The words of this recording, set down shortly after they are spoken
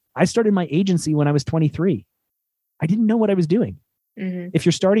I started my agency when I was 23. I didn't know what I was doing. Mm-hmm. If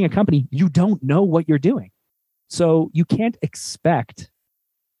you're starting a company, you don't know what you're doing. So you can't expect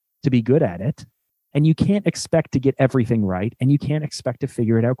to be good at it. And you can't expect to get everything right. And you can't expect to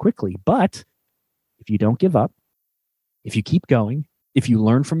figure it out quickly. But if you don't give up, if you keep going, if you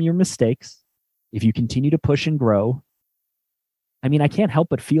learn from your mistakes, if you continue to push and grow, I mean, I can't help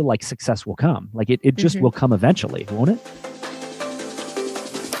but feel like success will come. Like it just will come eventually, won't it?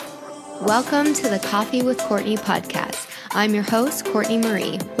 Welcome to the Coffee with Courtney podcast. I'm your host, Courtney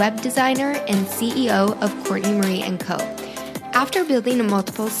Marie, web designer and CEO of Courtney Marie & Co. After building a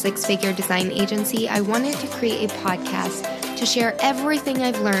multiple six-figure design agency, I wanted to create a podcast to share everything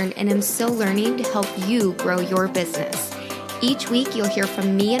I've learned and am still learning to help you grow your business. Each week, you'll hear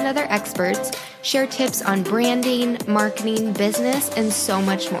from me and other experts, share tips on branding, marketing, business, and so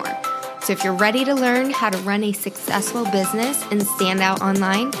much more. So if you're ready to learn how to run a successful business and stand out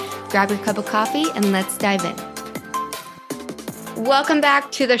online, grab your cup of coffee and let's dive in. Welcome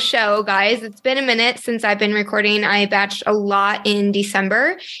back to the show, guys. It's been a minute since I've been recording. I batched a lot in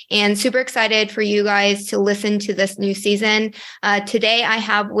December and super excited for you guys to listen to this new season. Today, I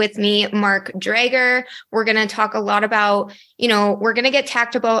have with me Mark Drager. We're going to talk a lot about, we're going to get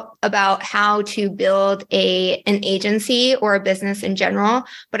tactical about how to build an agency or a business in general.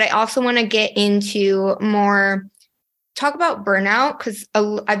 But I also want to get into talk about burnout, because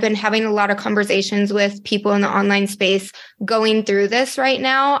I've been having a lot of conversations with people in the online space going through this right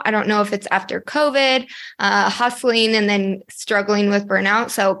now. I don't know if it's after COVID, hustling and then struggling with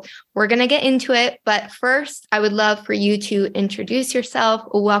burnout. So we're going to get into it. But first, I would love for you to introduce yourself.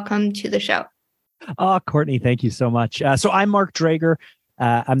 Welcome to the show. Oh, Courtney, thank you so much. So I'm Mark Drager.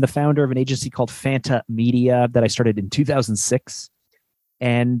 I'm the founder of an agency called Fanta Media that I started in 2006.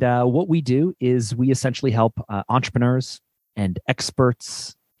 And what we do is we essentially help entrepreneurs and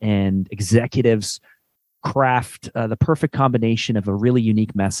experts and executives craft the perfect combination of a really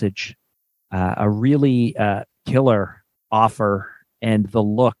unique message, a really killer offer, and the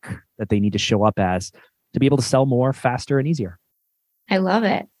look that they need to show up as to be able to sell more, faster, and easier. I love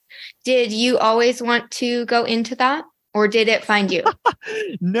it. Did you always want to go into that, or did it find you?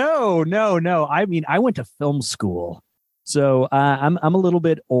 No. I mean, I went to film school. So I'm a little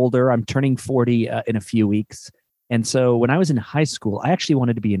bit older. I'm turning 40 in a few weeks. And so when I was in high school, I actually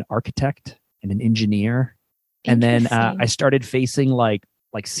wanted to be an architect and an engineer. And then I started facing like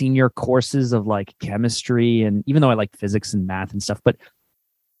senior courses of like chemistry, and even though I like physics and math and stuff, but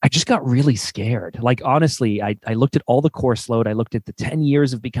I just got really scared. Like, honestly, I looked at all the course load. I looked at the 10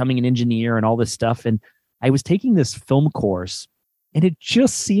 years of becoming an engineer and all this stuff. And I was taking this film course and it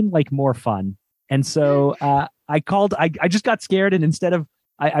just seemed like more fun. And so I just got scared, and instead of,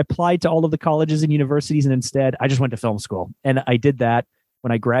 I applied to all of the colleges and universities, and instead I just went to film school. And I did that.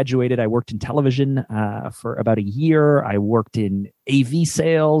 When I graduated, I worked in television for about a year. I worked in AV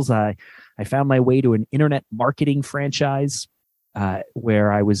sales. I found my way to an internet marketing franchise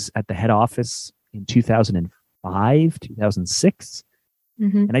where I was at the head office in 2005, 2006.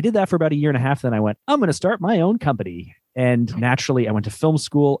 And I did that for about a year and a half. Then I went, I'm going to start my own company. And naturally, I went to film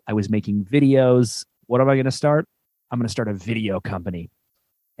school. I was making videos. What am I going to start? I'm going to start a video company.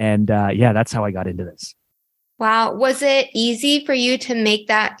 And that's how I got into this. Wow. Was it easy for you to make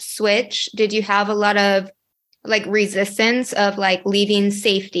that switch? Did you have a lot of like resistance of like leaving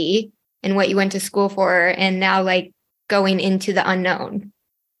safety and what you went to school for and now like going into the unknown?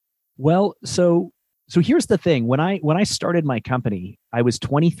 Well, so here's the thing. When I started my company, I was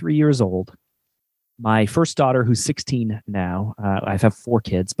 23 years old. My first daughter, who's 16 now, I have 4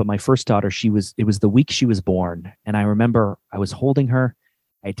 kids, but my first daughter, it was the week she was born. And I remember I was holding her.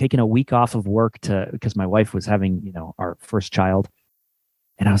 I had taken a week off of work because my wife was having, our first child.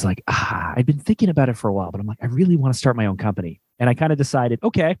 And I was like, I've been thinking about it for a while, but I'm like, I really want to start my own company. And I kind of decided,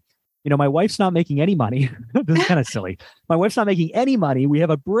 okay, my wife's not making any money. This is kind of silly. My wife's not making any money. We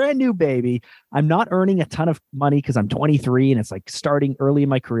have a brand new baby. I'm not earning a ton of money because I'm 23 and it's like starting early in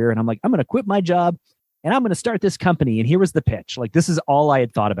my career. And I'm like, I'm going to quit my job and I'm going to start this company. And here was the pitch. Like, this is all I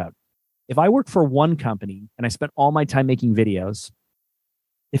had thought about. If I worked for one company and I spent all my time making videos,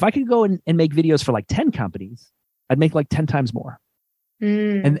 if I could go and make videos for like 10 companies, I'd make like 10 times more.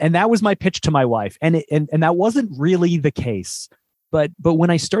 And that was my pitch to my wife. And that wasn't really the case. But when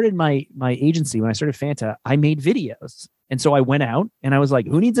I started my agency, when I started Fanta, I made videos. And so I went out and I was like,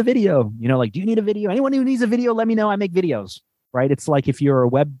 who needs a video? Do you need a video? Anyone who needs a video, let me know. I make videos, right? It's like if you're a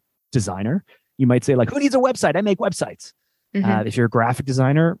web designer, you might say like, who needs a website? I make websites. If you're a graphic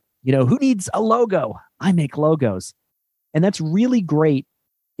designer, who needs a logo? I make logos. And that's really great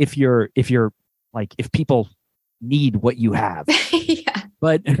if people need what you have. Yeah.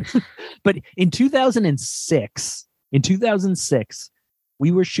 But but in 2006,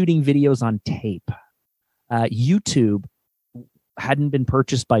 we were shooting videos on tape. YouTube hadn't been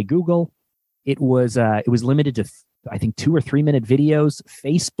purchased by Google. It was limited to I think 2 or 3 minute videos.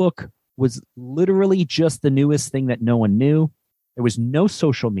 Facebook was literally just the newest thing that no one knew. There was no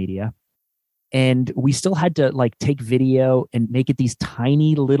social media. And we still had to like take video and make it these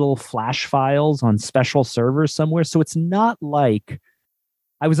tiny little flash files on special servers somewhere. So it's not like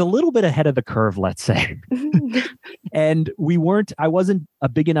I was a little bit ahead of the curve, let's say. And I wasn't a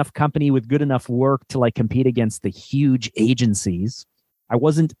big enough company with good enough work to like compete against the huge agencies. I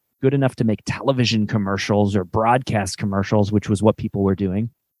wasn't good enough to make television commercials or broadcast commercials, which was what people were doing.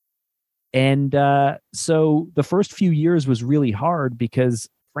 And so the first few years was really hard because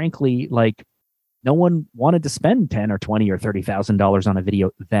frankly, like no one wanted to spend $10 or $20 or $30,000 on a video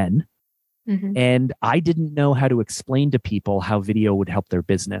then. Mm-hmm. And I didn't know how to explain to people how video would help their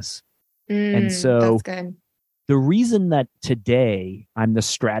business. And so that's good. The reason that today I'm the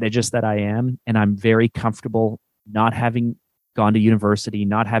strategist that I am, and I'm very comfortable not having gone to university,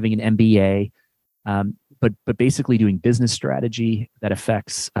 not having an MBA, but basically doing business strategy that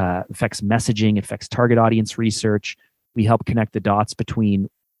affects messaging, affects target audience research. We help connect the dots between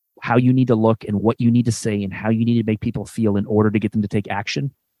how you need to look and what you need to say and how you need to make people feel in order to get them to take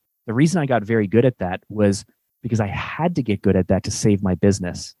action. The reason I got very good at that was because I had to get good at that to save my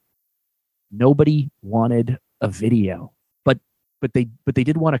business. Nobody wanted a video, but they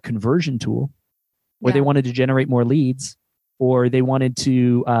did want a conversion tool, or they wanted to generate more leads, or they wanted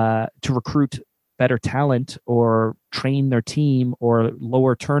to recruit better talent, or train their team, or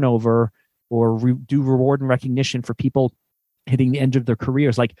lower turnover, or do reward and recognition for people hitting the end of their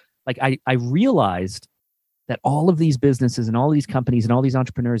careers. Like I realized that all of these businesses and all these companies and all these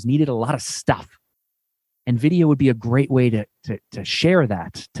entrepreneurs needed a lot of stuff, and video would be a great way to share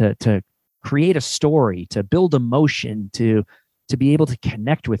that, to create a story, to build emotion, to be able to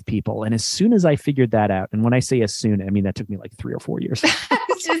connect with people. And as soon as I figured that out, and when I say as soon, I mean that took me like 3 or 4 years. I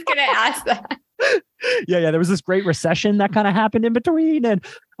was just gonna ask that. Yeah. There was this great recession that kind of happened in between, and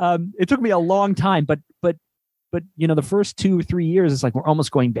it took me a long time. But the first 2 or 3 years, it's like we're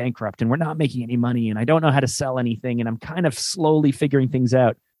almost going bankrupt, and we're not making any money, and I don't know how to sell anything, and I'm kind of slowly figuring things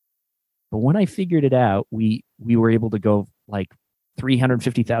out. But when I figured it out, we were able to go like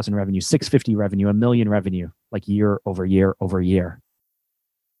 350,000 revenue, 650 revenue, $1 million revenue, like year over year over year.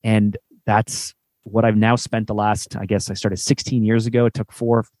 And that's what I've now spent the last, I guess I started 16 years ago. It took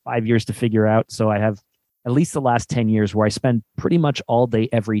 4 or 5 years to figure out. So I have at least the last 10 years where I spend pretty much all day,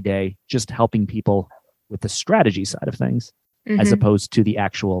 every day, just helping people with the strategy side of things, as opposed to the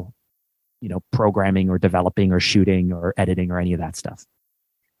actual, programming or developing or shooting or editing or any of that stuff.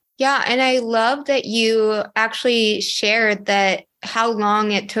 Yeah. And I love that you actually shared that how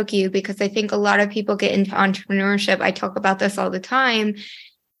long it took you, because I think a lot of people get into entrepreneurship. I talk about this all the time.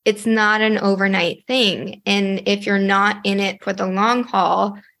 It's not an overnight thing. And if you're not in it for the long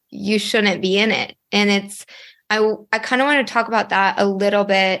haul, you shouldn't be in it. And I kind of want to talk about that a little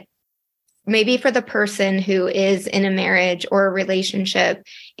bit, maybe for the person who is in a marriage or a relationship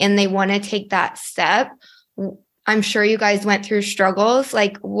and they want to take that step. I'm sure you guys went through struggles.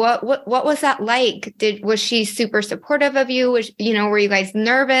 Like what was that like? Was she super supportive of you? Were you guys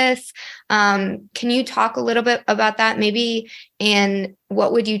nervous? Can you talk a little bit about that maybe? And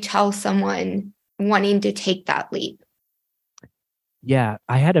what would you tell someone wanting to take that leap? Yeah,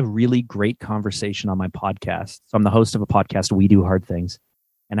 I had a really great conversation on my podcast. So I'm the host of a podcast, We Do Hard Things.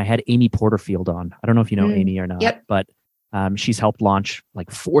 And I had Amy Porterfield on. I don't know if you know Amy or not, yep. But she's helped launch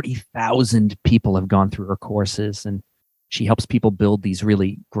like 40,000 people have gone through her courses, and she helps people build these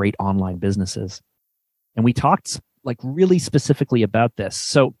really great online businesses. And we talked like really specifically about this.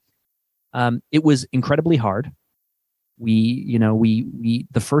 So it was incredibly hard. We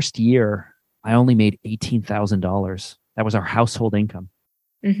the first year I only made $18,000. That was our household income.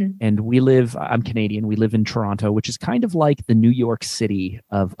 Mm-hmm. And I'm Canadian. We live in Toronto, which is kind of like the New York City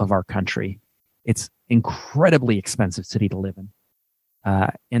of our country. It's incredibly expensive city to live in.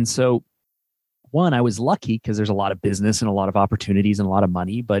 And so I was lucky because there's a lot of business and a lot of opportunities and a lot of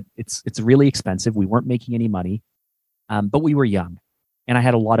money, but it's really expensive. We weren't making any money, but we were young and I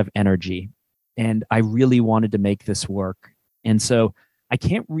had a lot of energy and I really wanted to make this work. And so I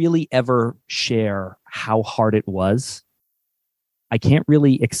can't really ever share how hard it was. I can't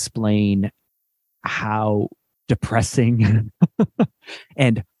really explain how depressing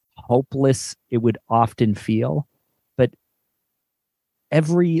and hopeless it would often feel. But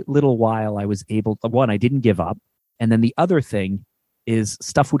every little while I was able to, I didn't give up. And then the other thing is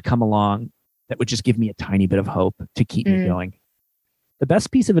stuff would come along that would just give me a tiny bit of hope to keep me going. The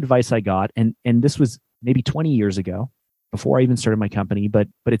best piece of advice I got, and this was maybe 20 years ago, before I even started my company, but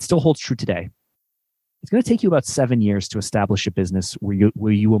it still holds true today. It's going to take you about 7 years to establish a business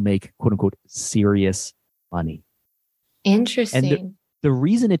where you will make, quote unquote, serious money. Interesting. And the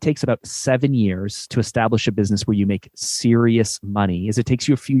reason it takes about 7 years to establish a business where you make serious money is it takes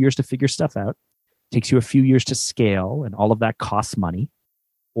you a few years to figure stuff out. It takes you a few years to scale, and all of that costs money,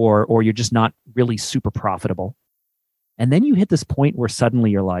 or you're just not really super profitable. And then you hit this point where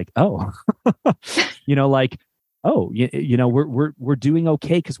suddenly you're like, oh, we're doing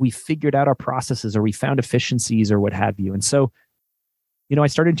okay because we figured out our processes, or we found efficiencies, or what have you. And so, I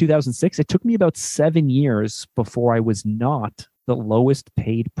started in 2006. It took me about 7 years before I was not the lowest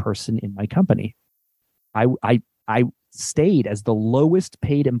paid person in my company. I stayed as the lowest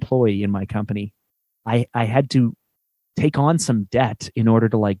paid employee in my company. I had to take on some debt in order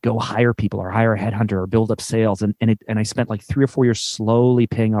to like go hire people or hire a headhunter or build up sales. And I spent like 3 or 4 years slowly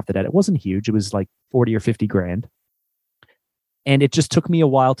paying off the debt. It wasn't huge. It was like 40 or 50 grand. And it just took me a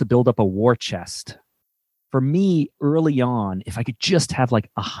while to build up a war chest. For me, early on, if I could just have like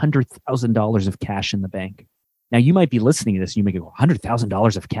 $100,000 of cash in the bank. Now, you might be listening to this and you may go,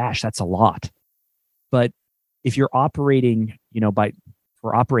 $100,000 of cash, that's a lot. But if you're operating,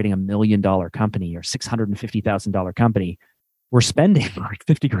 we're operating $1 million company or $650,000 company, we're spending like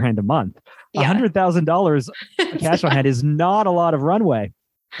 50 grand a month. $100,000 cash on hand is not a lot of runway.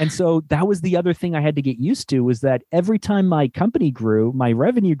 And so that was the other thing I had to get used to, was that every time my company grew, my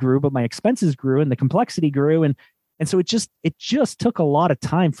revenue grew, but my expenses grew and the complexity grew. And so it just took a lot of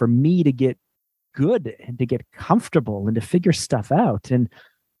time for me to get good and to get comfortable and to figure stuff out. And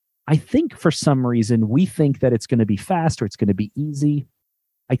I think for some reason, we think that it's going to be fast or it's going to be easy.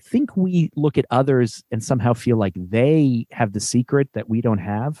 I think we look at others and somehow feel like they have the secret that we don't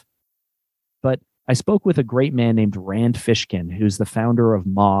have. But I spoke with a great man named Rand Fishkin, who's the founder of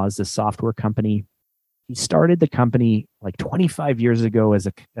Moz, a software company. He started the company like 25 years ago as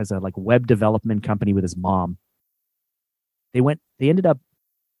a like web development company with his mom. They ended up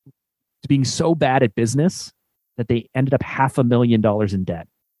being so bad at business that they ended up $500,000 in debt.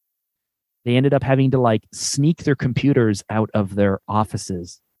 They ended up having to like sneak their computers out of their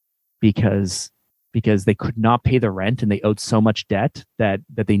offices because they could not pay the rent and they owed so much debt that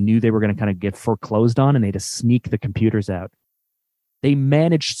they knew they were going to kind of get foreclosed on, and they had to sneak the computers out. They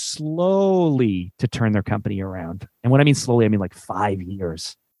managed slowly to turn their company around. And when I mean slowly, I mean like 5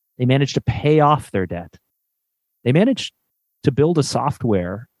 years. They managed to pay off their debt. They managed to build a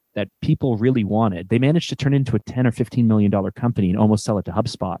software that people really wanted. They managed to turn into a $10 or $15 million company and almost sell it to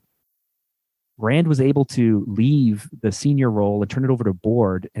HubSpot. Rand was able to leave the senior role and turn it over to a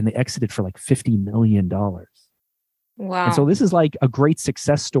board, and they exited for like $50 million. Wow. And so this is like a great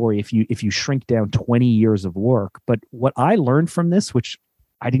success story if you shrink down 20 years of work. But what I learned from this, which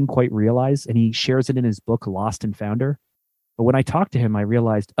I didn't quite realize, and he shares it in his book, Lost and Founder. But when I talked to him, I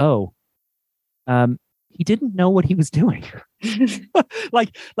realized, he didn't know what he was doing.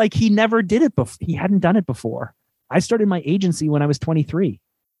 like he never did it before. He hadn't done it before. I started my agency when I was 23.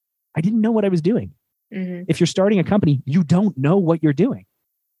 I didn't know what I was doing. Mm-hmm. If you're starting a company, you don't know what you're doing.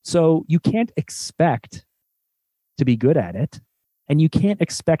 So you can't expect to be good at it, and you can't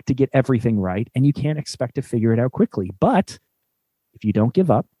expect to get everything right, and you can't expect to figure it out quickly. But if you don't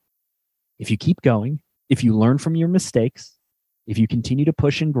give up, if you keep going, if you learn from your mistakes, if you continue to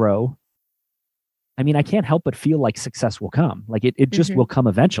push and grow, I mean, I can't help but feel like success will come. Like it just will come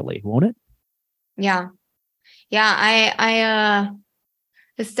eventually, won't it? Yeah. Yeah.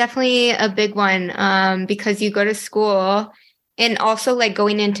 It's definitely a big one because you go to school, and also like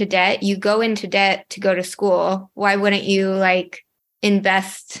going into debt, you go into debt to go to school. Why wouldn't you like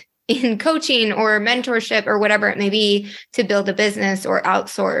invest in coaching or mentorship or whatever it may be to build a business or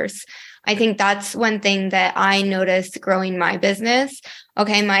outsource? I think that's one thing that I noticed growing my business.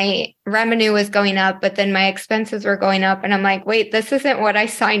 Okay, my revenue was going up, but then my expenses were going up. And I'm like, wait, this isn't what I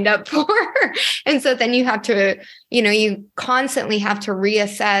signed up for. And so then you have to, you constantly have to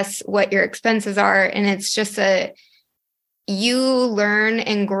reassess what your expenses are. And it's just you learn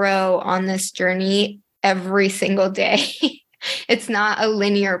and grow on this journey every single day. It's not a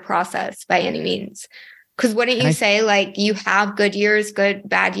linear process by any means. Because wouldn't you say like you have good years, good,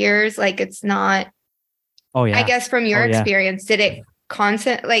 bad years? Like it's not. Oh yeah. I guess from your experience, did it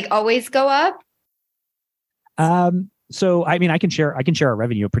always go up? So I mean, I can share our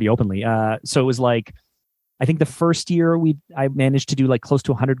revenue pretty openly. So it was like, I think the first year I managed to do like close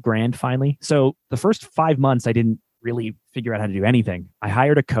to 100 grand finally. So the first 5 months, I didn't really figure out how to do anything. I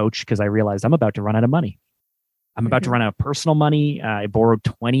hired a coach because I realized I'm about to run out of money. I'm about to run out of personal money. I borrowed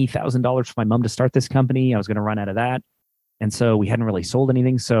 $20,000 from my mom to start this company. I was going to run out of that. And so we hadn't really sold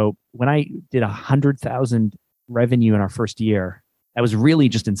anything. So when I did 100,000 revenue in our first year, that was really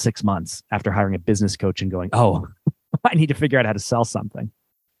just in 6 months after hiring a business coach and going, oh, I need to figure out how to sell something.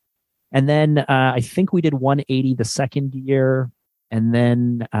 And then I think we did 180 the second year. And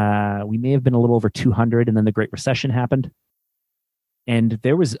then we may have been a little over 200. And then the Great Recession happened. And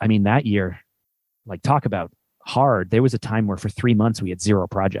there was, that year, like talk about hard. There was a time where for 3 months we had 0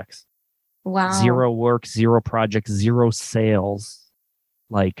 projects. Wow. 0 work, 0 projects, 0 sales,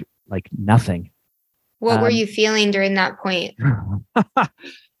 like nothing. What were you feeling during that point?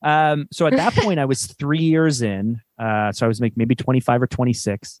 So at that point I was 3 years in. So I was maybe 25 or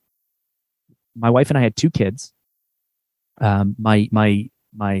 26. My wife and I had 2 kids. So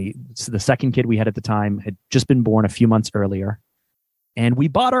the second kid we had at the time had just been born a few months earlier. And we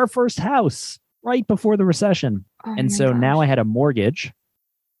bought our first house right before the recession. And so now I had a mortgage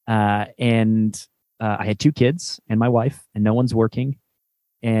and I had 2 kids and my wife, and no one's working.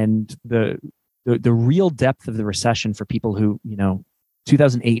 And the real depth of the recession for people who,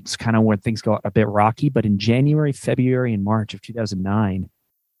 2008 is kind of when things go a bit rocky, but in January, February, and March of 2009,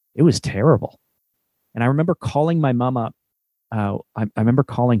 it was terrible. And I remember calling my mom up. I remember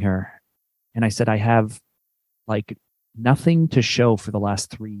calling her and I said, I have like nothing to show for the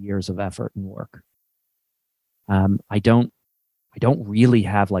last 3 years of effort and work. I don't really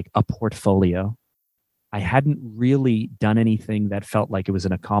have like a portfolio. I hadn't really done anything that felt like it was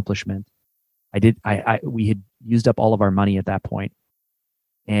an accomplishment. We had used up all of our money at that point.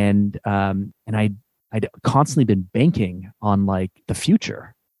 And I'd constantly been banking on like the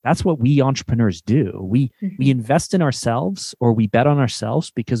future. That's what we entrepreneurs do. We invest in ourselves, or we bet on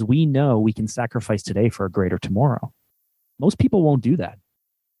ourselves because we know we can sacrifice today for a greater tomorrow. Most people won't do that.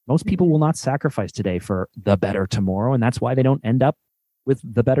 Most people will not sacrifice today for the better tomorrow. And that's why they don't end up with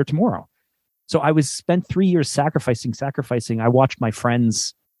the better tomorrow. So I spent 3 years sacrificing. I watched my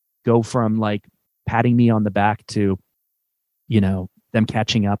friends go from like patting me on the back to, them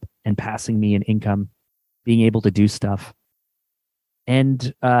catching up and passing me in income, being able to do stuff.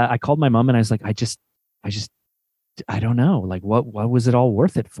 And I called my mom and I was like, I don't know. Like, what was it all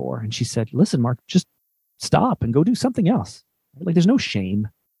worth it for? And she said, listen, Mark, just stop and go do something else. Like, there's no shame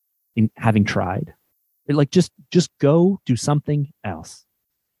in having tried. Like, just go do something else.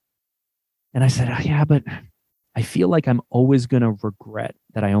 And I said, yeah, but I feel like I'm always going to regret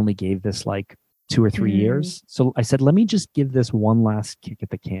that I only gave this like 2 or 3 years. So I said, let me just give this one last kick at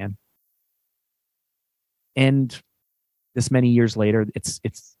the can. And this many years later, it's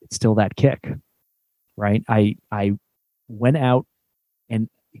still that kick, right? I went out, and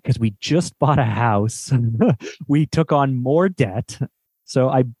because we just bought a house, we took on more debt. So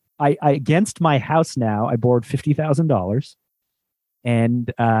I against my house now, I borrowed $50,000,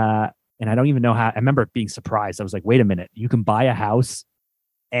 and I don't even know how. I remember being surprised. I was like, wait a minute, you can buy a house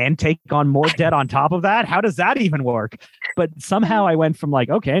and take on more debt on top of that? How does that even work? But somehow I went from like,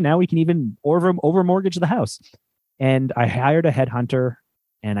 okay, now we can even over mortgage the house. And I hired a headhunter,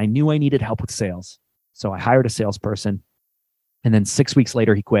 and I knew I needed help with sales. So I hired a salesperson, and then 6 weeks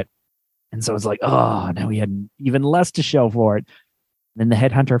later he quit. And so it's like, oh, now we had even less to show for it. And then the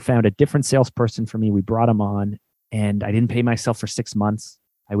headhunter found a different salesperson for me. We brought him on, and I didn't pay myself for 6 months.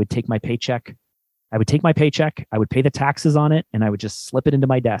 I would take my paycheck. I would pay the taxes on it, and I would just slip it into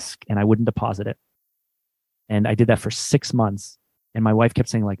my desk, and I wouldn't deposit it. And I did that for 6 months. And my wife kept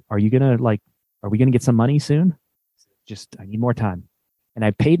saying, like, are we going to get some money soon? I need more time. And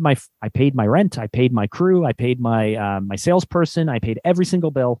I paid my rent. I paid my crew. I paid my salesperson. I paid every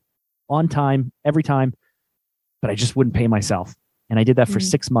single bill on time, every time, but I just wouldn't pay myself. And I did that for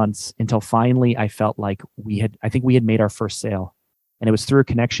 6 months until finally I felt like we had made our first sale, and it was through a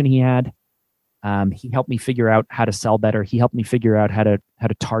connection he had. He helped me figure out how to sell better. He helped me figure out how to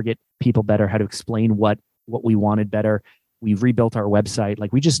target people better, how to explain what we wanted better. We rebuilt our website.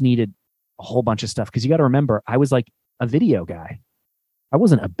 Like, we just needed a whole bunch of stuff. Because you got to remember, I was like a video guy. I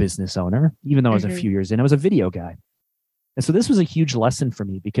wasn't a business owner, even though I was a few years in. I was a video guy. And so this was a huge lesson for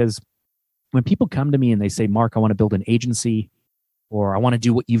me, because when people come to me and they say, Mark, I want to build an agency, or I want to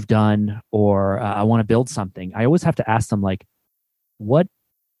do what you've done, or I want to build something, I always have to ask them, like, what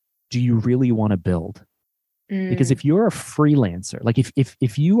do you really want to build? Because if you're a freelancer, like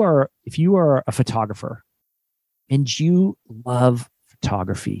if you are a photographer and you love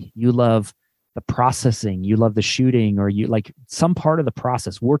photography, you love the processing, you love the shooting, or you like some part of the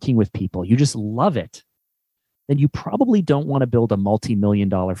process, working with people, you just love it, then you probably don't want to build a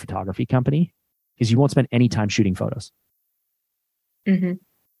multi-million-dollar photography company, because you won't spend any time shooting photos.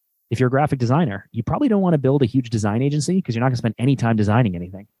 if you're a graphic designer, you probably don't want to build a huge design agency because you're not going to spend any time designing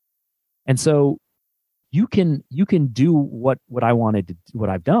anything. And so you can do what I wanted to, what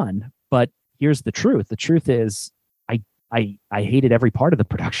I've done. But here's the truth. The truth is I hated every part of the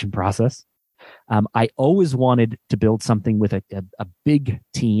production process. I always wanted to build something with a big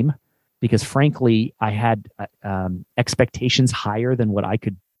team because frankly, I had expectations higher than what I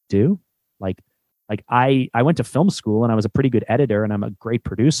could do. Like I went to film school and I was a pretty good editor and I'm a great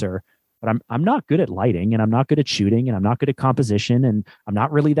producer, but I'm not good at lighting and I'm not good at shooting and I'm not good at composition and I'm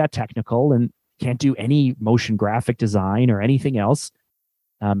not really that technical and can't do any motion graphic design or anything else.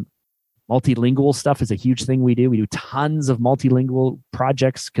 Multilingual stuff is a huge thing we do. We do tons of multilingual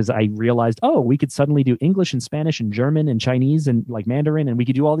projects because I realized, we could suddenly do English and Spanish and German and Chinese and like Mandarin, and we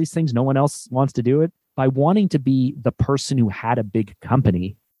could do all these things. No one else wants to do it. By wanting to be the person who had a big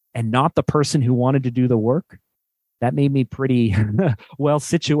company and not the person who wanted to do the work, that made me pretty well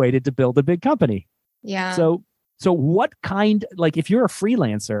situated to build a big company. Yeah. So what kind, like if you're a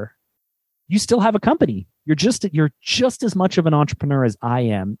freelancer, you still have a company. You're just as much of an entrepreneur as I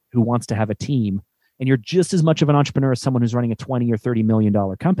am, who wants to have a team, and you're just as much of an entrepreneur as someone who's running a $20 or $30 million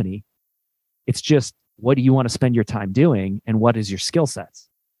company. It's just, what do you want to spend your time doing, and what is your skill sets?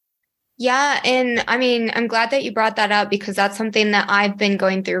 Yeah, and I mean, I'm glad that you brought that up because that's something that I've been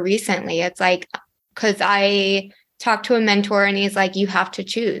going through recently. It's like, because I talked to a mentor and he's like, you have to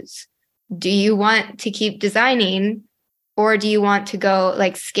choose. Do you want to keep designing? Or do you want to go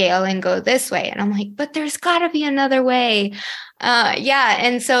like scale and go this way? And I'm like, but there's got to be another way. Yeah.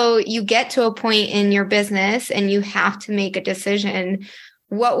 And so you get to a point in your business and you have to make a decision.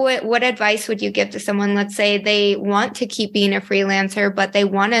 What advice would you give to someone? Let's say they want to keep being a freelancer, but they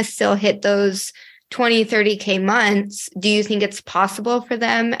want to still hit those 20, 30K months. Do you think it's possible for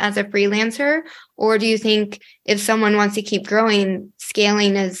them as a freelancer? Or do you think if someone wants to keep growing,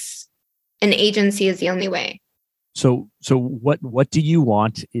 scaling as an agency is the only way? So what do you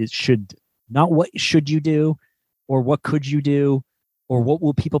want should not what should you do or what could you do or what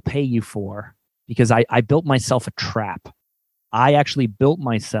will people pay you for? Because I built myself a trap. I actually built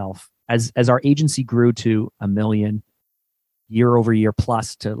myself as our agency grew to 1 million year over year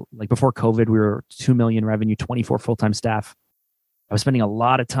plus to like before COVID, we were 2 million revenue, 24 full-time staff. I was spending a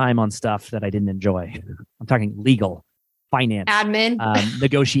lot of time on stuff that I didn't enjoy. I'm talking legal, finance, admin,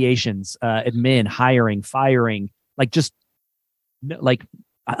 negotiations, admin, hiring, firing. I'm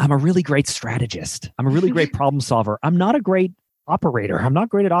a really great strategist. I'm a really great problem solver. I'm not a great operator. I'm not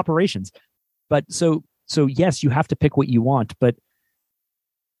great at operations. But so yes, you have to pick what you want. But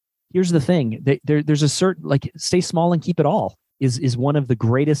here's the thing: there's a certain stay small and keep it all is one of the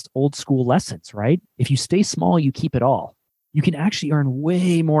greatest old school lessons, right? If you stay small, you keep it all. You can actually earn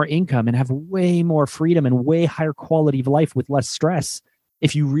way more income and have way more freedom and way higher quality of life with less stress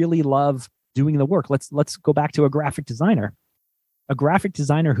if you really love doing the work. Let's go back to a graphic designer. A graphic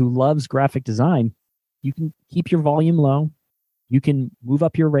designer who loves graphic design, you can keep your volume low. You can move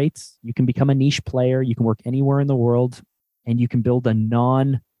up your rates. You can become a niche player. You can work anywhere in the world, and you can build a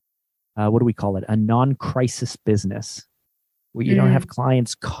non-crisis business where you don't have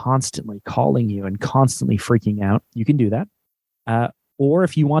clients constantly calling you and constantly freaking out. You can do that. Or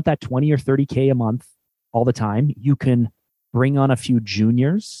if you want that 20 or 30K a month all the time, you can bring on a few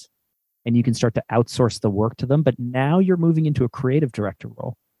juniors and you can start to outsource the work to them. But now you're moving into a creative director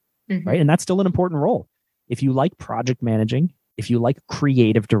role, right? And that's still an important role. If you like project managing, if you like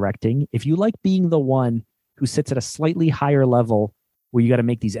creative directing, if you like being the one who sits at a slightly higher level where you got to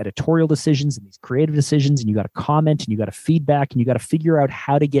make these editorial decisions and these creative decisions and you got to comment and you got to feedback and you got to figure out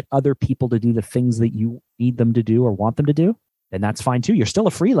how to get other people to do the things that you need them to do or want them to do, then that's fine too. You're still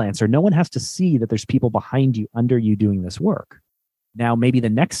a freelancer. No one has to see that there's people behind you, under you doing this work. Now, maybe the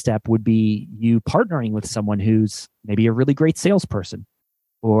next step would be you partnering with someone who's maybe a really great salesperson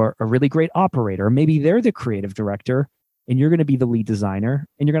or a really great operator. Or maybe they're the creative director and you're going to be the lead designer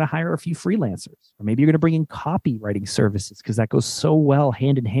and you're going to hire a few freelancers. Or maybe you're going to bring in copywriting services because that goes so well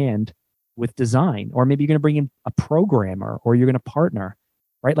hand in hand with design. Or maybe you're going to bring in a programmer or you're going to partner,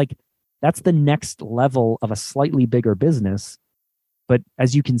 right? Like that's the next level of a slightly bigger business. But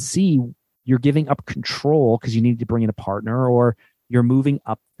as you can see, you're giving up control because you need to bring in a partner or you're moving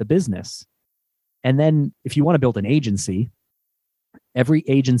up the business. And then if you want to build an agency, every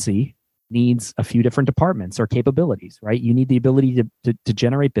agency needs a few different departments or capabilities, right? You need the ability to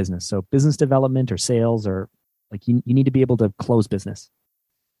generate business. So business development or sales, or like you need to be able to close business.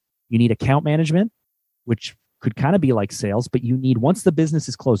 You need account management, which could kind of be like sales, but you need, once the business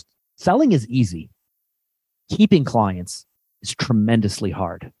is closed, selling is easy. Keeping clients is tremendously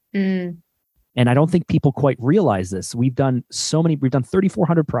hard. And I don't think people quite realize this. We've done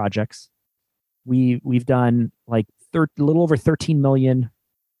 3,400 projects. We've done like a little over 13 million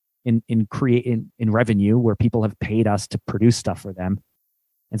in revenue, where people have paid us to produce stuff for them.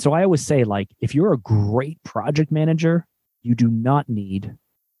 And so I always say, like, if you're a great project manager, you do not need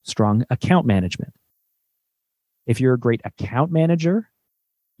strong account management. If you're a great account manager,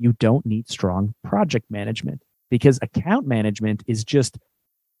 you don't need strong project management, because account management is just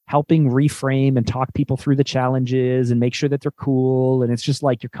helping reframe and talk people through the challenges and make sure that they're cool. And it's just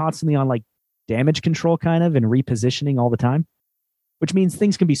like you're constantly on like damage control kind of and repositioning all the time, which means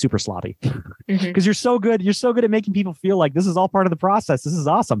things can be super sloppy because you're so good at making people feel like this is all part of the process. This is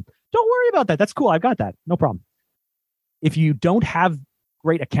awesome. Don't worry about that. That's cool. I've got that. No problem. If you don't have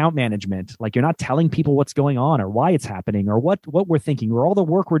great account management, like you're not telling people what's going on or why it's happening or what we're thinking or all the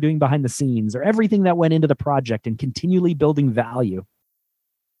work we're doing behind the scenes or everything that went into the project and continually building value,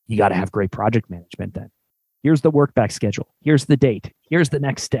 you got to have great project management then. Here's the work back schedule. Here's the date. Here's the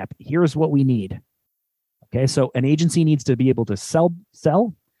next step. Here's what we need. Okay, so an agency needs to be able to sell,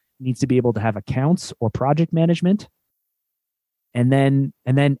 needs to be able to have accounts or project management. And then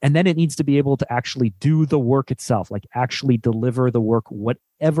it needs to be able to actually do the work itself, like actually deliver the work,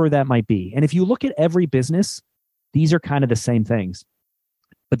 whatever that might be. And if you look at every business, these are kind of the same things.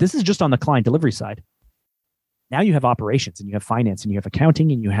 But this is just on the client delivery side. Now you have operations and you have finance and you have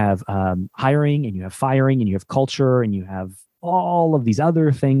accounting and you have hiring and you have firing and you have culture and you have all of these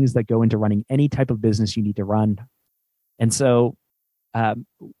other things that go into running any type of business you need to run. And so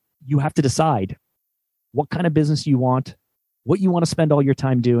you have to decide what kind of business you want, what you want to spend all your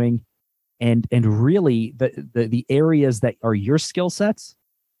time doing, and really the areas that are your skill sets.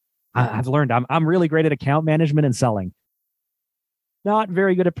 I've learned I'm really great at account management and selling. Not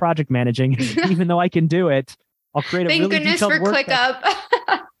very good at project managing, even though I can do it. I'll create a Thank really goodness detailed for ClickUp.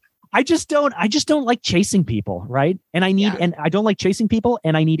 I just don't like chasing people, right? And I don't like chasing people,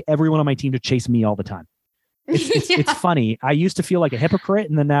 and I need everyone on my team to chase me all the time. It's funny. I used to feel like a hypocrite,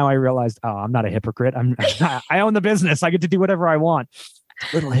 and then now I realized, oh, I'm not a hypocrite. I own the business. I get to do whatever I want.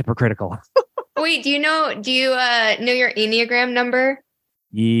 It's a little hypocritical. Wait, do you know your Enneagram number?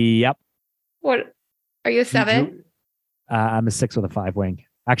 Yep. What are you, a 7? I'm a 6 with a 5 wing.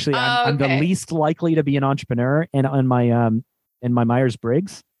 Actually, I'm okay. the least likely to be an entrepreneur. And on my in my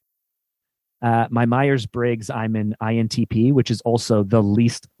Myers-Briggs, I'm an INTP, which is also the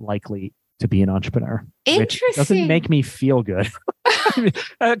least likely to be an entrepreneur. Interesting. Which doesn't make me feel good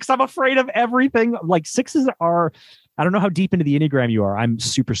because I'm afraid of everything. Like 6s are, I don't know how deep into the Enneagram you are. I'm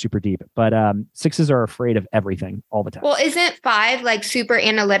super, super deep, but 6s are afraid of everything all the time. Well, isn't 5 like super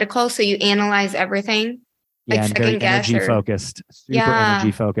analytical? So you analyze everything? Yeah, like and very energy focused, super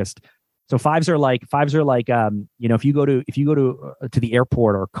energy focused. So 5s are like, if you go to the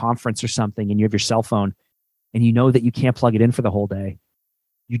airport or a conference or something and you have your cell phone and you know that you can't plug it in for the whole day,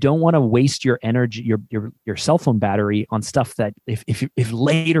 you don't want to waste your energy, your cell phone battery on stuff that if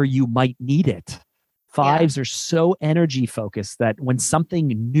later you might need it. 5s are so energy focused that when something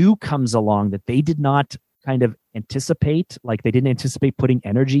new comes along that they did not kind of anticipate, like they didn't anticipate putting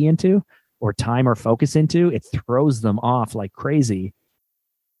energy into or time or focus into, it throws them off like crazy.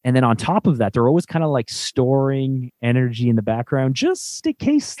 And then on top of that, they're always kind of like storing energy in the background just in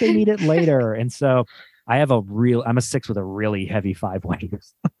case they need it later. And so I'm a 6 with a really heavy 5 wing.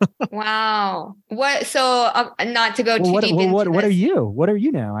 Wow. What? So not to go too deep into what this. are you? What are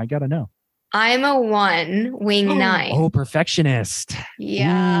you now? I got to know. I'm a 1 wing 9. Oh, perfectionist.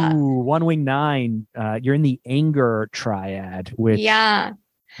 Yeah. Ooh, 1 wing 9. You're in the anger triad, which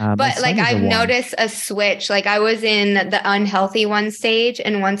but like I've noticed a switch. Like I was in the unhealthy one stage,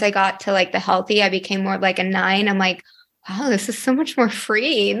 and once I got to like the healthy, I became more like a 9. I'm like, wow, this is so much more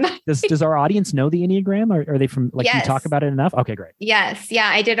freeing. Does our audience know the Enneagram? Or are they from like, yes. You talk about it enough? Okay, great. Yes. Yeah.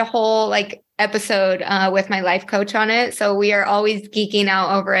 I did a whole like episode with my life coach on it. So we are always geeking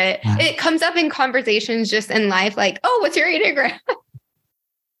out over it. It comes up in conversations just in life. Like, oh, what's your Enneagram?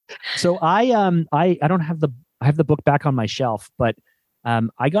 So I don't have I have the book back on my shelf, but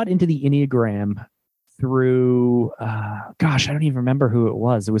I got into the Enneagram through, I don't even remember who it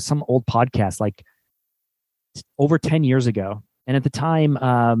was. It was some old podcast, like over 10 years ago. And at the time,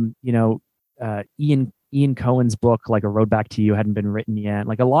 Ian Cohen's book, like A Road Back to You, hadn't been written yet.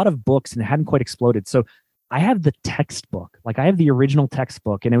 Like a lot of books, and it hadn't quite exploded. So I have the textbook, like I have the original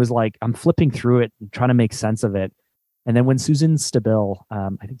textbook, and it was like, I'm flipping through it and trying to make sense of it. And then when Susan Stabile,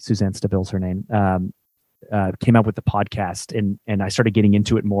 I think Suzanne Stabile's her name, came out with the podcast and I started getting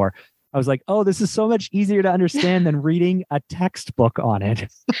into it more, I was like, oh, this is so much easier to understand than reading a textbook on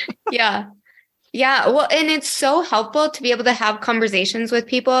it. Yeah. Yeah, well, and it's so helpful to be able to have conversations with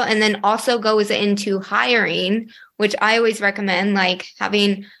people, and then also goes into hiring, which I always recommend, like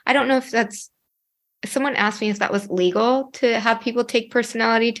having, I don't know if that's, someone asked me if that was legal to have people take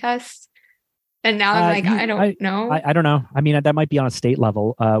personality tests. And now I'm like, I don't know. I don't know. I mean, that might be on a state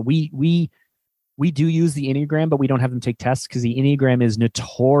level. We do use the Enneagram, but we don't have them take tests because the Enneagram is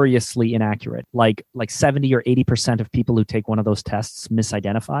notoriously inaccurate. Like 70 or 80% of people who take one of those tests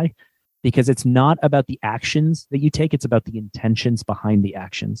misidentify, because it's not about the actions that you take, it's about the intentions behind the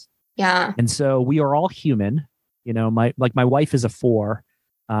actions. Yeah. And so we are all human. You know, my wife is a 4,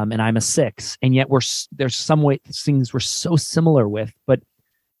 and I'm a 6, and yet there's some way things we're so similar with, but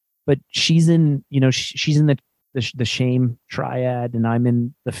she's in, you know, she's in the shame triad, and I'm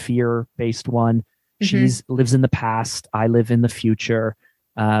in the fear-based one. She's lives in the past, I live in the future.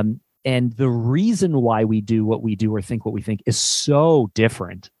 And the reason why we do what we do or think what we think is so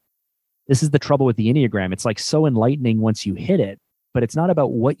different. This is the trouble with the Enneagram. It's like so enlightening once you hit it, but it's not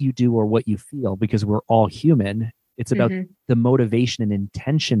about what you do or what you feel, because we're all human. It's about the motivation and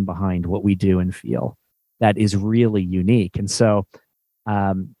intention behind what we do and feel that is really unique. And so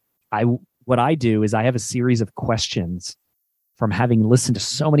what I do is I have a series of questions from having listened to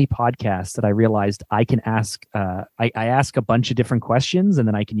so many podcasts that I realized I can ask. I ask a bunch of different questions, and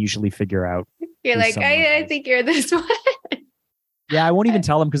then I can usually figure out. You're like, I think you're this one. Yeah, I won't even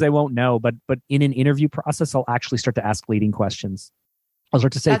tell them because they won't know. But in an interview process, I'll actually start to ask leading questions. I'll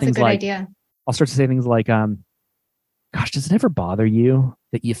start to say things like, I'll start to say things like, gosh, does it ever bother you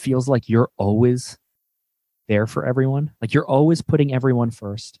that it feels like you're always there for everyone? Like you're always putting everyone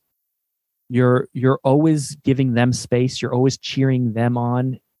first. You're always giving them space. You're always cheering them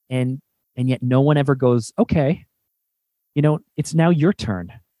on. And yet no one ever goes, okay, you know, it's now your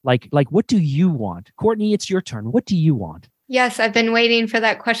turn. Like, what do you want? Courtney, it's your turn. What do you want? Yes, I've been waiting for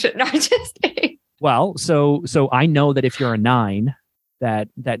that question. No, just kidding. Well, so I know that if you're a 9, that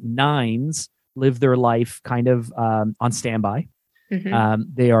 9s live their life kind of on standby.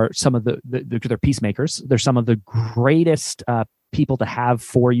 They are some of they're peacemakers. They're some of the greatest people to have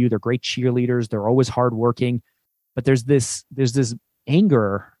for you. They're great cheerleaders. They're always hardworking. But there's this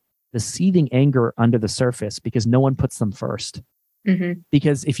anger, the seething anger under the surface because no one puts them first.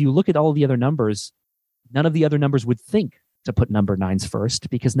 Because if you look at all the other numbers, none of the other numbers would think to put number 9s first,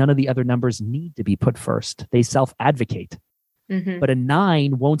 because none of the other numbers need to be put first. They self-advocate. But a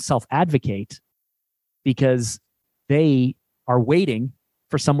 9 won't self-advocate because they are waiting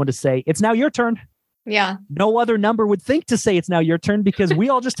for someone to say, it's now your turn. Yeah. No other number would think to say it's now your turn because we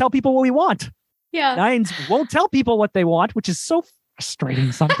all just tell people what we want. Yeah. 9s won't tell people what they want, which is so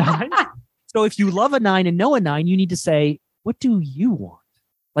frustrating sometimes. So if you love a 9 and know a 9, you need to say, what do you want?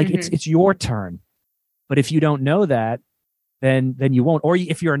 Like it's your turn. But if you don't know that, then you won't. Or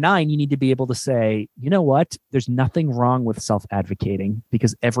if you're a 9, you need to be able to say, you know what? There's nothing wrong with self-advocating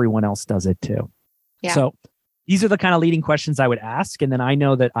because everyone else does it too. Yeah. So these are the kind of leading questions I would ask. And then I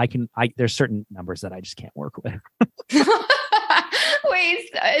know that there's certain numbers that I just can't work with. Wait,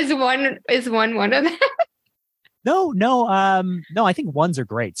 is one of them? No, I think 1s are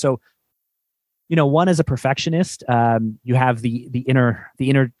great. So, you know, 1 is a perfectionist. You have the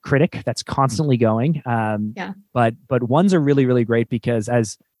inner critic that's constantly going. But 1s are really, really great because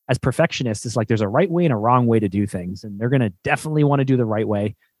as perfectionists, it's like there's a right way and a wrong way to do things. And they're going to definitely want to do the right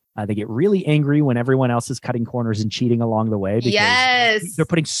way. They get really angry when everyone else is cutting corners and cheating along the way. Because they're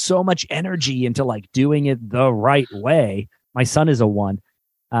putting so much energy into like doing it the right way. My son is a 1.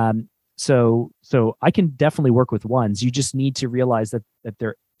 So I can definitely work with 1s. You just need to realize that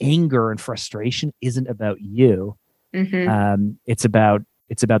their anger and frustration isn't about you. It's about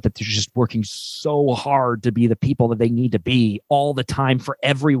that they're just working so hard to be the people that they need to be all the time for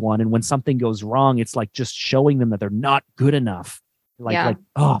everyone. And when something goes wrong, it's like just showing them that they're not good enough. Like,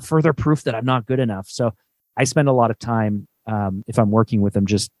 further proof that I'm not good enough. So I spend a lot of time, if I'm working with them,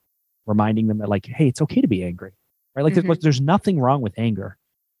 just reminding them that like, hey, it's okay to be angry, right? Like there's nothing wrong with anger,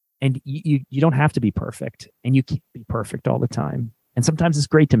 and you don't have to be perfect, and you can't be perfect all the time. And sometimes it's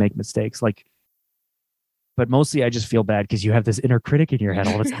great to make mistakes, but mostly I just feel bad because you have this inner critic in your head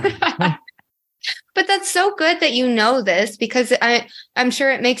all the time. But that's so good that you know this, because I'm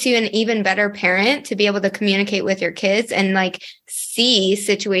sure it makes you an even better parent to be able to communicate with your kids and like see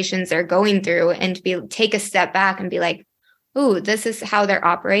situations they're going through and to take a step back and be like, ooh, this is how they're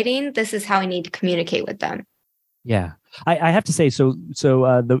operating. This is how I need to communicate with them. Yeah. I have to say, so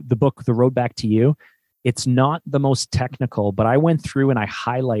the book, The Road Back to You, it's not the most technical, but I went through and I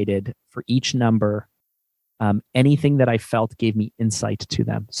highlighted for each number anything that I felt gave me insight to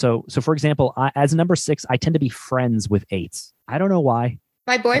them. So for example, as a number 6, I tend to be friends with 8s. I don't know why.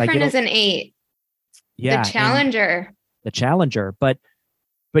 My boyfriend is an 8. Yeah. The challenger. The challenger. But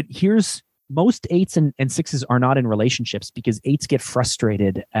here's most eights and sixes are not in relationships because eights get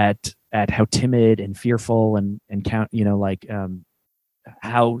frustrated at how timid and fearful and count,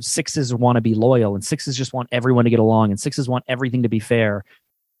 how sixes want to be loyal and sixes just want everyone to get along and sixes want everything to be fair.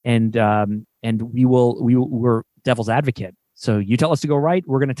 And we're devil's advocate. So you tell us to go right,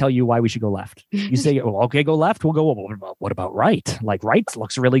 we're going to tell you why we should go left. You say, oh, okay, go left. We'll go, well, what about right? Like right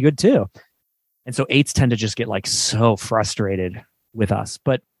looks really good too. And so eights tend to just get like so frustrated with us.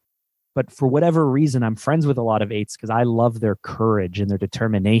 But for whatever reason, I'm friends with a lot of eights because I love their courage and their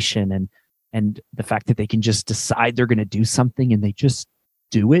determination and the fact that they can just decide they're going to do something and they just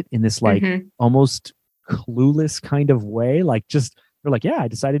do it in this like almost clueless kind of way. Like just, they're like, yeah, I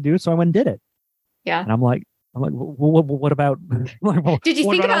decided to do it. So I went and did it. Yeah. And I'm like, well, what about, did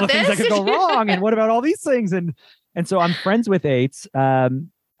you think about this? Things that could go wrong? And what about all these things? And so I'm friends with eights. I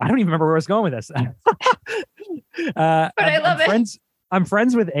don't even remember where I was going with this. But I love it. I'm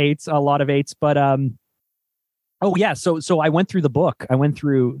friends with eights, a lot of eights, but oh yeah. So I went through the book. I went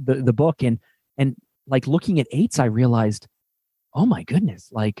through the book and like looking at eights, I realized, oh my goodness,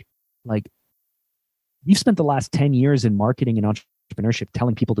 like we've spent the last 10 years in marketing and entrepreneurship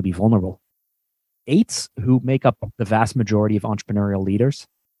telling people to be vulnerable. Eights, who make up the vast majority of entrepreneurial leaders,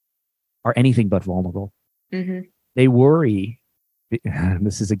 are anything but vulnerable. They worry.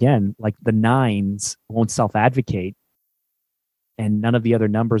 This is again like the nines won't self-advocate. And none of the other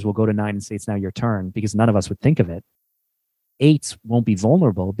numbers will go to 9 and say, it's now your turn, because none of us would think of it. Eights won't be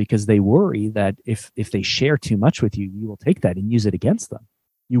vulnerable because they worry that if they share too much with you, you will take that and use it against them.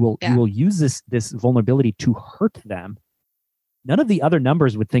 You will use this vulnerability to hurt them. None of the other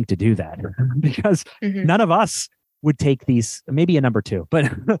numbers would think to do that because none of us would take these, maybe a number 2,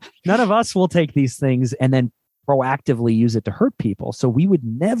 but none of us will take these things and then proactively use it to hurt people. So we would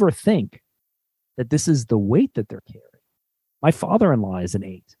never think that this is the weight that they're carrying. My father-in-law is an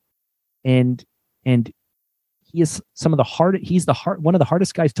 8, and he is one of the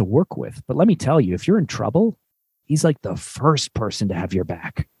hardest guys to work with. But let me tell you, if you're in trouble, he's like the first person to have your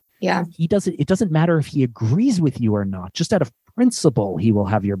back. Yeah. It doesn't matter if he agrees with you or not. Just out of principle, he will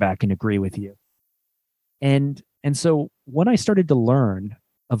have your back and agree with you. And so when I started to learn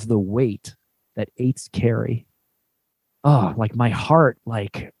of the weight that 8s carry, like my heart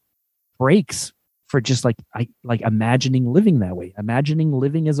like breaks for just like imagining living that way, imagining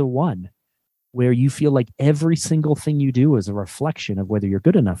living as a 1, where you feel like every single thing you do is a reflection of whether you're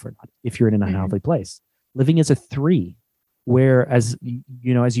good enough or not, if you're in an unhealthy place. Living as a 3, where as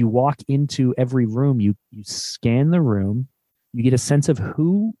you walk into every room, you scan the room, you get a sense of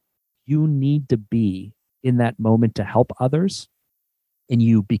who you need to be in that moment to help others, and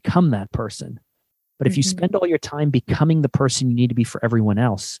you become that person. But if you spend all your time becoming the person you need to be for everyone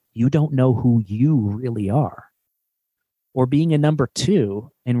else, you don't know who you really are. Or being a number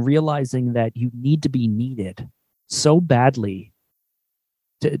 2 and realizing that you need to be needed so badly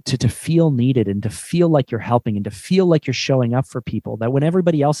to feel needed and to feel like you're helping and to feel like you're showing up for people, that when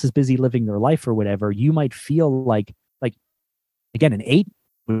everybody else is busy living their life or whatever, you might feel like again, an 8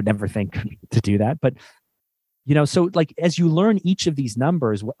 would never think to do that. But so like as you learn each of these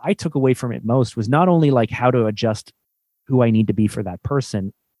numbers, what I took away from it most was not only like how to adjust who I need to be for that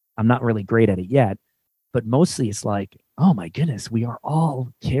person. I'm not really great at it yet, but mostly it's like, oh my goodness, we are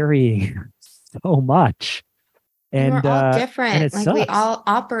all carrying so much. And we're all different. And like sucks. We all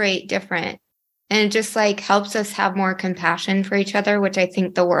operate different. And it just like helps us have more compassion for each other, which I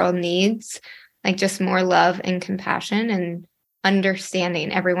think the world needs. Like just more love and compassion and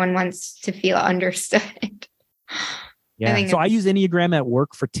understanding. Everyone wants to feel understood. Yeah. So I use Enneagram at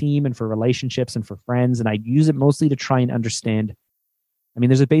work for team and for relationships and for friends. And I use it mostly to try and understand. I mean,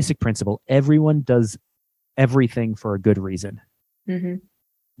 there's a basic principle. Everyone does everything for a good reason.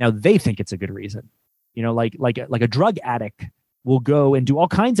 Now they think it's a good reason. Like a drug addict will go and do all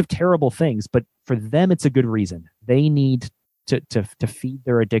kinds of terrible things, but for them, it's a good reason. They need to feed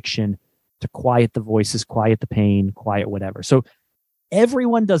their addiction, to quiet the voices, quiet the pain, quiet whatever. So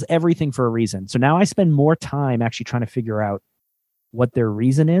everyone does everything for a reason. So now I spend more time actually trying to figure out what their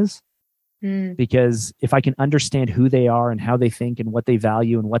reason is. Because if I can understand who they are and how they think and what they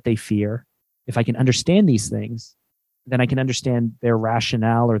value and what they fear, if I can understand these things, then I can understand their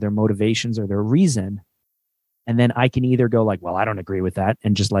rationale or their motivations or their reason. And then I can either go like, well, I don't agree with that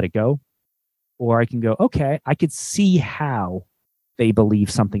and just let it go. Or I can go, okay, I could see how they believe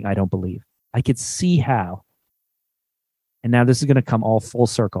something I don't believe. I could see how. And now this is going to come all full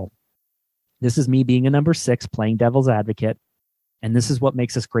circle. This is me being a number 6, playing devil's advocate. And this is what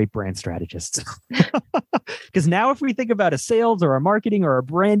makes us great brand strategists. Because now if we think about a sales or a marketing or a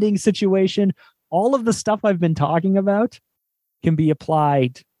branding situation, all of the stuff I've been talking about can be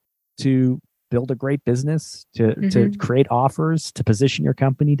applied to build a great business, to create offers, to position your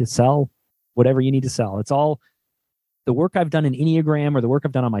company, to sell whatever you need to sell. It's all the work I've done in Enneagram, or the work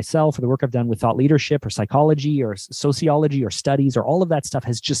I've done on myself, or the work I've done with thought leadership or psychology or sociology or studies, or all of that stuff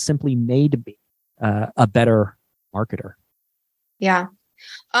has just simply made me a better marketer. Yeah.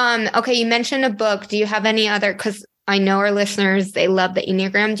 Okay. You mentioned a book. Do you have any other, because I know our listeners, they love the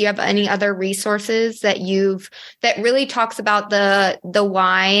Enneagram. Do you have any other resources that really talks about the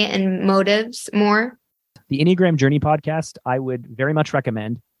why and motives more? The Enneagram Journey podcast, I would very much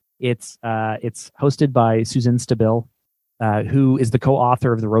recommend. It's hosted by Susan Stabile, who is the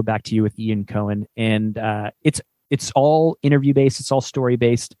co-author of The Road Back to You with Ian Cohen. And it's all interview based. It's all story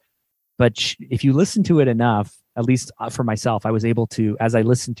based. But if you listen to it enough, at least for myself, I was able to, as I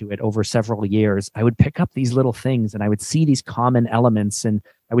listened to it over several years, I would pick up these little things and I would see these common elements and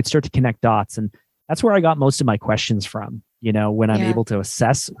I would start to connect dots. And that's where I got most of my questions from. When I'm able to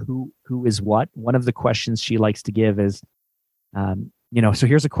assess who is what. One of the questions she likes to give is, so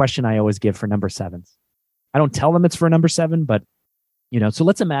here's a question I always give for number sevens. I don't tell them it's for a number 7, but, so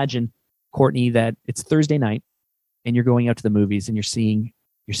let's imagine, Courtney, that it's Thursday night and you're going out to the movies and you're seeing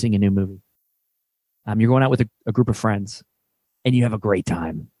a new movie. You're going out with a group of friends and you have a great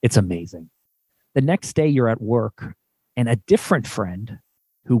time. It's amazing. The next day you're at work and a different friend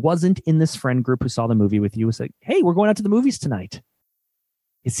who wasn't in this friend group who saw the movie with you was like, hey, we're going out to the movies tonight.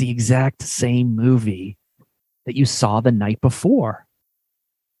 It's the exact same movie that you saw the night before.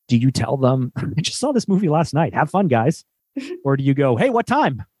 Do you tell them, I just saw this movie last night. Have fun, guys. Or do you go, hey, what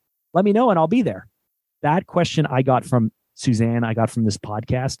time? Let me know and I'll be there. That question I got from Suzanne, I got from this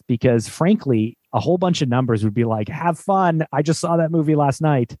podcast, because frankly, a whole bunch of numbers would be like, have fun. I just saw that movie last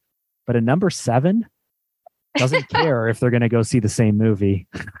night. But a number 7 doesn't care if they're going to go see the same movie.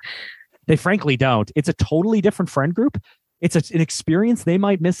 They frankly don't. It's a totally different friend group. It's an experience they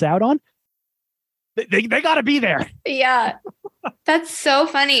might miss out on. They got to be there. Yeah. That's so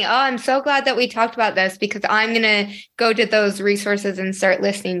funny. Oh, I'm so glad that we talked about this, because I'm going to go to those resources and start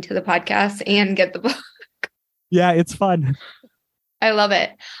listening to the podcast and get the book. Yeah, it's fun. I love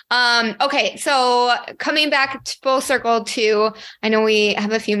it. Okay, so coming back to full circle to, I know we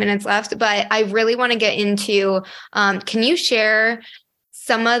have a few minutes left, but I really want to get into, can you share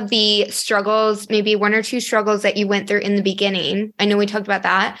some of the struggles, maybe 1 or 2 struggles that you went through in the beginning? I know we talked about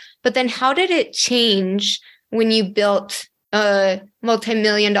that, but then how did it change when you built a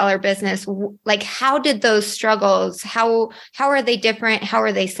multi-million-dollar business? Like, how did those struggles, how are they different? How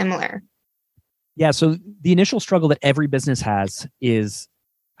are they similar? Yeah. So the initial struggle that every business has is,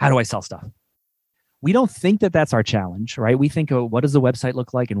 how do I sell stuff? We don't think that that's our challenge, right? We think, oh, what does the website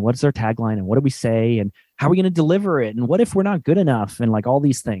look like? And what's our tagline? And what do we say? And how are we going to deliver it? And what if we're not good enough? And like all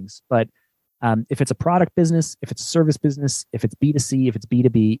these things. But if it's a product business, if it's a service business, if it's B2C, if it's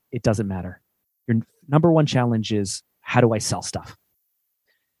B2B, it doesn't matter. Your number one challenge is, how do I sell stuff?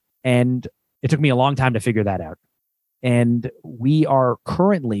 And it took me a long time to figure that out. And we are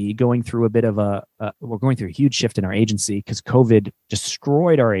currently going through a bit of we're going through a huge shift in our agency, because COVID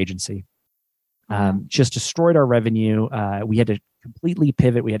destroyed our agency, just destroyed our revenue. We had to completely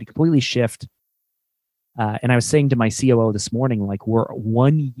pivot. We had to completely shift. And I was saying to my COO this morning, like, we're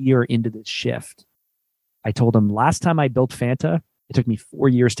 1 year into this shift. I told him, last time I built Fanta, it took me 4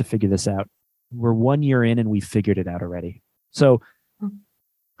 years to figure this out. We're 1 year in and we figured it out already. So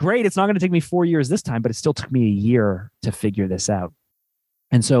great. It's not going to take me 4 years this time, but it still took me a year to figure this out.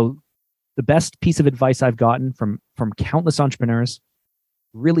 And so the best piece of advice I've gotten from countless entrepreneurs,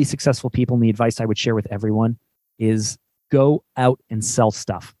 really successful people, and the advice I would share with everyone is, go out and sell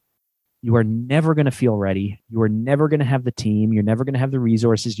stuff. You are never going to feel ready. You are never going to have the team. You're never going to have the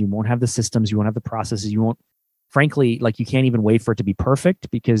resources. You won't have the systems. You won't have the processes. You won't, frankly, like, you can't even wait for it to be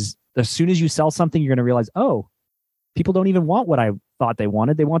perfect, because as soon as you sell something, you're going to realize, oh, people don't even want what I thought they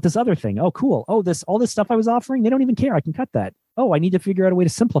wanted. They want this other thing. Oh, cool. Oh, all this stuff I was offering, they don't even care. I can cut that. Oh, I need to figure out a way to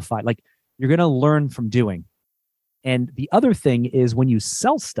simplify. Like, you're going to learn from doing. And the other thing is, when you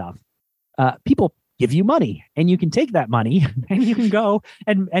sell stuff, people give you money, and you can take that money and you can go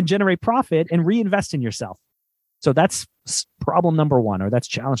and generate profit and reinvest in yourself. So that's problem number 1, or that's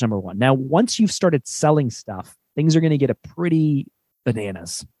challenge number 1. Now, once you've started selling stuff, things are going to get a pretty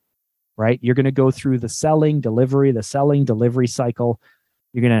bananas. Right? You're going to go through the selling, delivery cycle.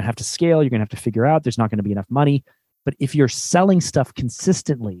 You're going to have to scale. You're going to have to figure out there's not going to be enough money. But if you're selling stuff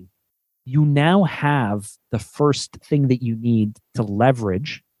consistently, you now have the first thing that you need to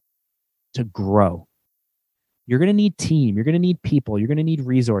leverage to grow. You're going to need team. You're going to need people. You're going to need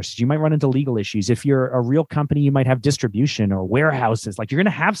resources. You might run into legal issues. If you're a real company, you might have distribution or warehouses. Like, you're going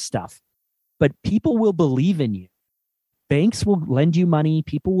to have stuff. but people will believe in you. Banks will lend you money.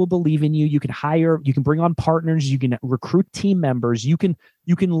 People will believe in you. You can hire, you can bring on partners, you can recruit team members. You can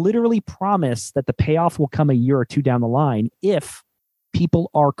literally promise that the payoff will come a year or two down the line if people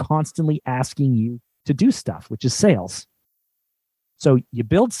are constantly asking you to do stuff, which is sales. So you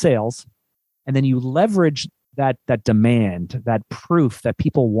build sales, and then you leverage that demand, that proof that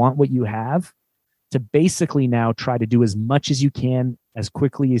people want what you have, to basically now try to do as much as you can, as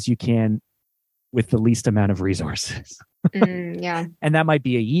quickly as you can, with the least amount of resources. Yeah. And that might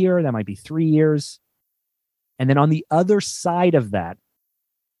be a year, that might be 3 years. And then on the other side of that,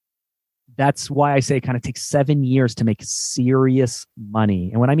 that's why I say it kind of takes 7 years to make serious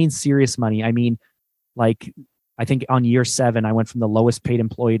money. And when I mean serious money, I mean, like, I think on year 7, I went from the lowest paid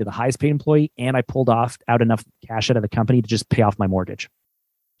employee to the highest paid employee, and I pulled out enough cash out of the company to just pay off my mortgage.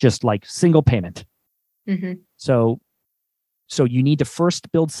 Just like single payment. Mm-hmm. So you need to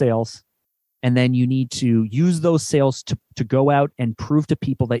first build sales, and then you need to use those sales to go out and prove to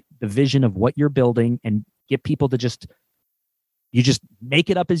people that the vision of what you're building, and get people to you just make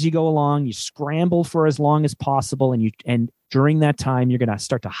it up as you go along. You scramble for as long as possible. And during that time, you're going to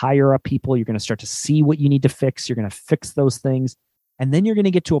start to hire up people. You're going to start to see what you need to fix. You're going to fix those things. And then you're going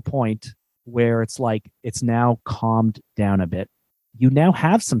to get to a point where it's like, it's now calmed down a bit. You now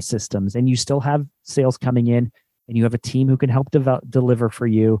have some systems, and you still have sales coming in, and you have a team who can help deliver for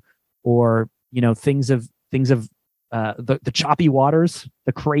you, or, things of the choppy waters,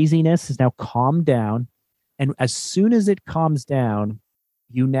 the craziness is now calmed down. And as soon as it calms down,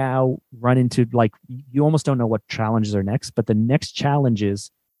 you now run into, like, you almost don't know what challenges are next, but the next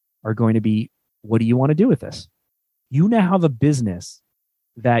challenges are going to be, what do you want to do with this? You now have a business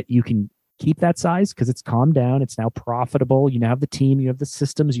that you can keep that size because it's calmed down. It's now profitable. You now have the team, you have the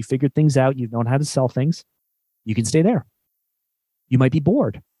systems, you figured things out, you've known how to sell things. You can stay there. You might be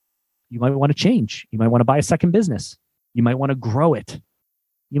bored. You might want to change. You might want to buy a second business. You might want to grow it.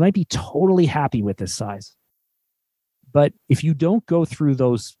 You might be totally happy with this size. But if you don't go through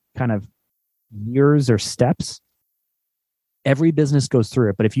those kind of years or steps, every business goes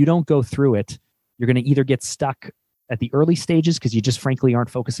through it. But if you don't go through it, you're going to either get stuck at the early stages because you just frankly aren't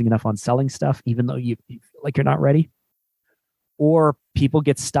focusing enough on selling stuff, even though you feel like you're not ready. Or people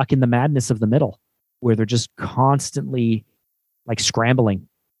get stuck in the madness of the middle, where they're just constantly like scrambling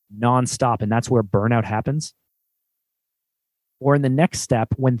nonstop. And that's where burnout happens. Or in the next step,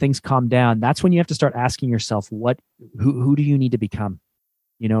 when things calm down, that's when you have to start asking yourself, who do you need to become?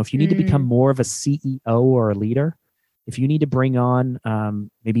 If you need to become more of a CEO or a leader, if you need to bring on,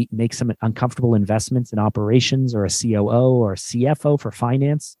 maybe make some uncomfortable investments in operations, or a COO or a CFO for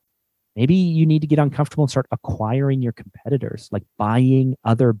finance, maybe you need to get uncomfortable and start acquiring your competitors, like buying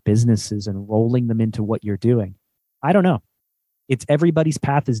other businesses and rolling them into what you're doing. I don't know. Everybody's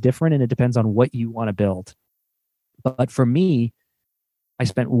path is different, and it depends on what you want to build. But for me, I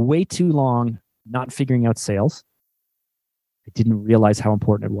spent way too long not figuring out sales. I didn't realize how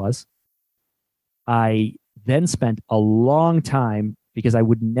important it was. I then spent a long time, because I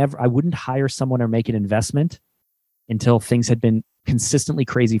wouldn't hire someone or make an investment until things had been consistently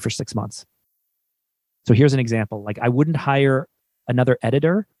crazy for 6 months. So here's an example. Like, I wouldn't hire another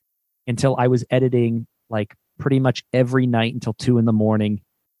editor until I was editing like pretty much every night until 2 a.m,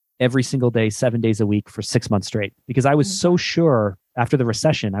 every single day, 7 days a week for 6 months straight. Because I was so sure after the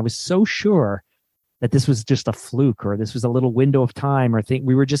recession, I was so sure that this was just a fluke, or this was a little window of time, or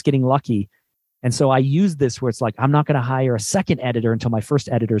we were just getting lucky. And so I used this where it's like, I'm not going to hire a second editor until my first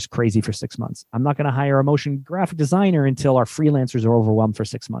editor is crazy for 6 months. I'm not going to hire a motion graphic designer until our freelancers are overwhelmed for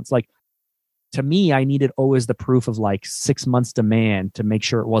 6 months. Like, to me, I needed always the proof of like 6 months demand to make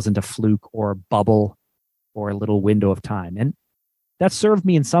sure it wasn't a fluke or a bubble or a little window of time. And that served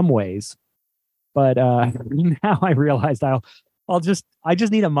me in some ways, but now I realized I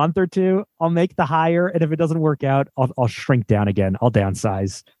just need a month or two. I'll make the hire, and if it doesn't work out, I'll shrink down again. I'll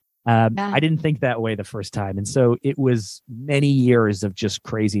downsize. I didn't think that way the first time, and so it was many years of just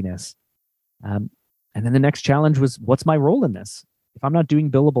craziness. And then the next challenge was, what's my role in this? If I'm not doing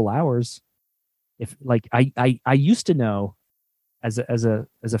billable hours, if like I used to know as a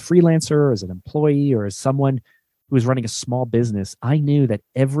freelancer, as an employee, or as someone who was running a small business, I knew that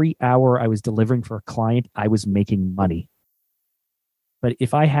every hour I was delivering for a client, I was making money. But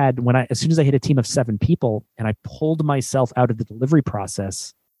if I had, as soon as I hit a team of 7 people and I pulled myself out of the delivery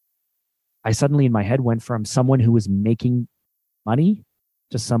process, I suddenly in my head went from someone who was making money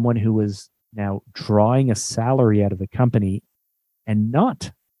to someone who was now drawing a salary out of the company and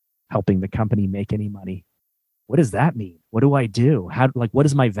not helping the company make any money. What does that mean? What do I do? What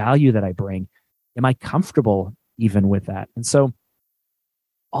is my value that I bring? Am I comfortable even with that? And so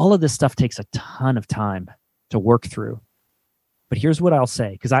all of this stuff takes a ton of time to work through. But here's what I'll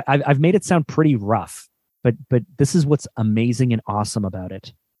say, because I've made it sound pretty rough, but this is what's amazing and awesome about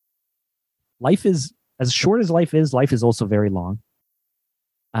it. Life is, as short as life is also very long.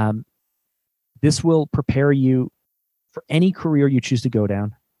 This will prepare you for any career you choose to go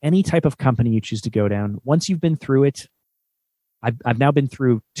down, any type of company you choose to go down. Once you've been through it, I've now been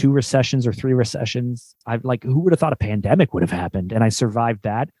through 2 recessions or 3 recessions. Who would have thought a pandemic would have happened? And I survived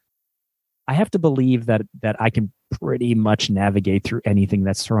that. I have to believe that I can pretty much navigate through anything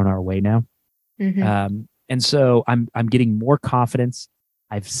that's thrown our way now. Mm-hmm. And so I'm getting more confidence.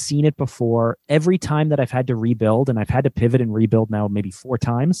 I've seen it before. Every time that I've had to rebuild, and I've had to pivot and rebuild now maybe 4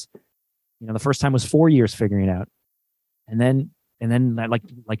 times. The first time was 4 years figuring it out. And then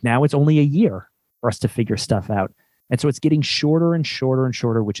like now it's only a year for us to figure stuff out. And so it's getting shorter and shorter and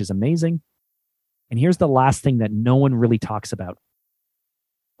shorter, which is amazing. And here's the last thing that no one really talks about.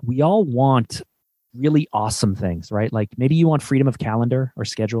 We all want really awesome things, right? Like maybe you want freedom of calendar or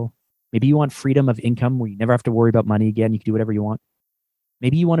schedule. Maybe you want freedom of income where you never have to worry about money again. You can do whatever you want.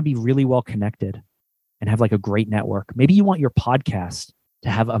 Maybe you want to be really well connected and have like a great network. Maybe you want your podcast to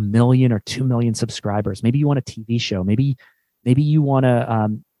have 1 million or 2 million subscribers. Maybe you want a TV show. Maybe you want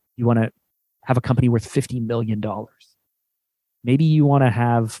to have a company worth $50 million. Maybe you want to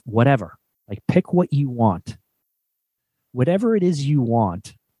have whatever. Like pick what you want. Whatever it is you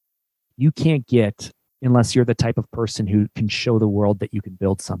want, you can't get unless you're the type of person who can show the world that you can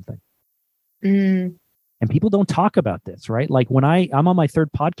build something. And people don't talk about this, right? Like when I'm on my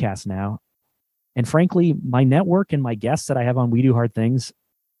 3rd podcast now, and frankly, my network and my guests that I have on We Do Hard Things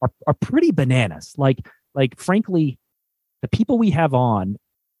are pretty bananas. Like frankly, the people we have on,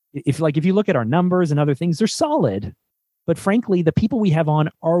 if you look at our numbers and other things, they're solid. But frankly, the people we have on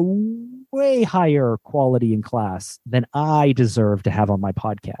are way higher quality in class than I deserve to have on my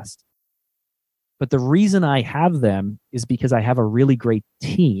podcast. But the reason I have them is because I have a really great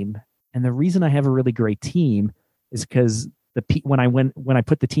team. And the reason I have a really great team is because when I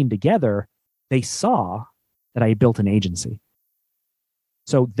put the team together, they saw that I built an agency.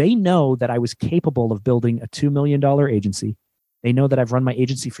 So they know that I was capable of building a $2 million agency. They know that I've run my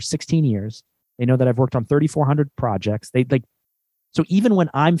agency for 16 years. They know that I've worked on 3,400 projects. So even when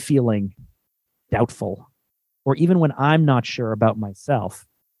I'm feeling doubtful, or even when I'm not sure about myself,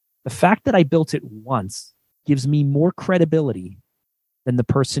 the fact that I built it once gives me more credibility than the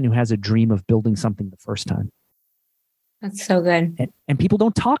person who has a dream of building something the first time. That's so good. And people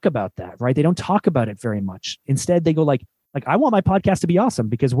don't talk about that, right? They don't talk about it very much. Instead, they go like I want my podcast to be awesome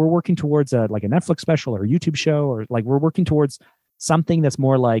because we're working towards a Netflix special or a YouTube show, or like we're working towards something that's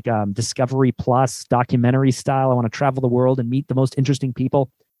more like Discovery Plus documentary style. I want to travel the world and meet the most interesting people.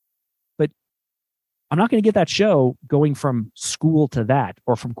 But I'm not going to get that show going from school to that,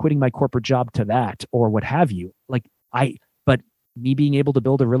 or from quitting my corporate job to that, or what have you. But me being able to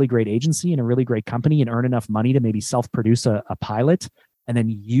build a really great agency and a really great company and earn enough money to maybe self-produce a pilot, and then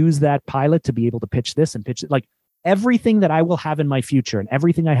use that pilot to be able to pitch this and pitch it. Like everything that I will have in my future and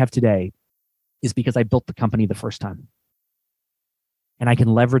everything I have today is because I built the company the first time. And I can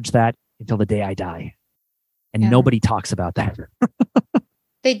leverage that until the day I die. And nobody talks about that.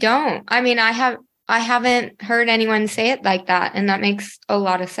 They don't. I mean, I haven't heard anyone say it like that. And that makes a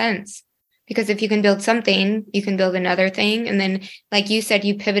lot of sense. Because if you can build something, you can build another thing. And then, like you said,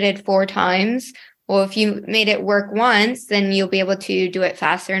 you pivoted 4 times. Well, if you made it work once, then you'll be able to do it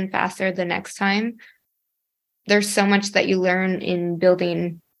faster and faster the next time. There's so much that you learn in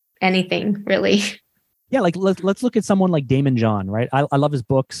building anything, really. Yeah, like let's look at someone like Daymond John, right? I love his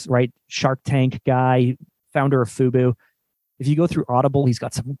books, right? Shark Tank guy, founder of Fubu. If you go through Audible, he's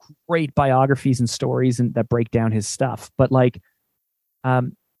got some great biographies and stories that break down his stuff. But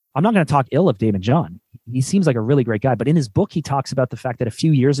I'm not going to talk ill of Daymond John. He seems like a really great guy. But in his book, he talks about the fact that a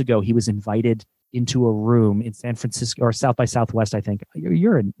few years ago, he was invited into a room in San Francisco or South by Southwest, I think.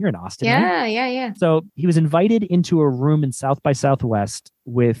 You're in Austin, yeah, right? Yeah. So he was invited into a room in South by Southwest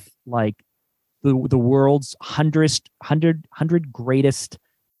with like the world's 100 greatest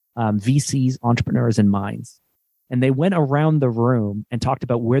VCs, entrepreneurs, and minds. And they went around the room and talked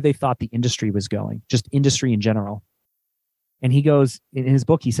about where they thought the industry was going, just industry in general. And he goes, in his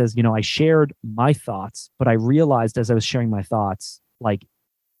book, he says, I shared my thoughts, but I realized as I was sharing my thoughts, like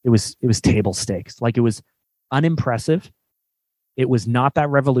it was table stakes. Like it was unimpressive. It was not that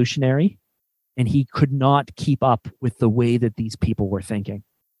revolutionary. And he could not keep up with the way that these people were thinking.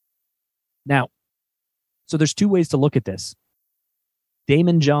 Now, so there's 2 ways to look at this.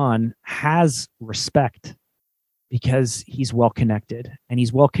 Daymond John has respect because he's well connected, and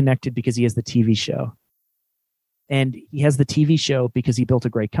he's well connected because he has the TV show. And he has the TV show because he built a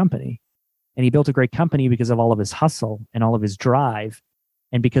great company. And he built a great company because of all of his hustle and all of his drive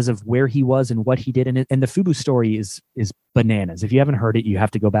and because of where he was and what he did. And the FUBU story is bananas. If you haven't heard it, you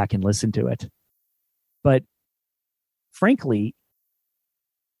have to go back and listen to it. But frankly,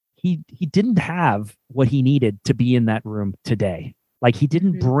 he didn't have what he needed to be in that room today. Like, he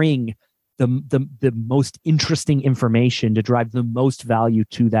didn't bring the most interesting information to drive the most value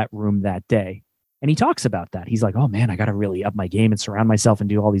to that room that day. And he talks about that. He's like, oh man, I got to really up my game and surround myself and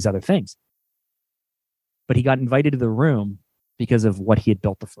do all these other things. But he got invited to the room because of what he had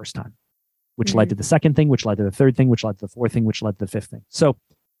built the first time, which led to the second thing, which led to the third thing, which led to the fourth thing, which led to the fifth thing. So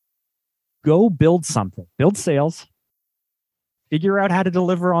go build something, build sales, figure out how to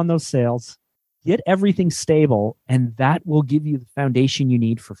deliver on those sales, get everything stable, and that will give you the foundation you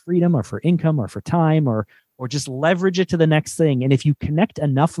need for freedom or for income or for time or just leverage it to the next thing. And if you connect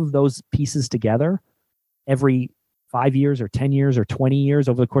enough of those pieces together every 5 years or 10 years or 20 years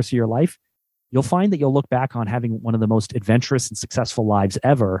over the course of your life, you'll find that you'll look back on having one of the most adventurous and successful lives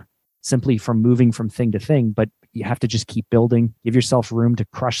ever, simply from moving from thing to thing. But you have to just keep building, give yourself room to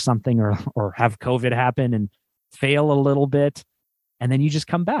crush something or have COVID happen and fail a little bit. And then you just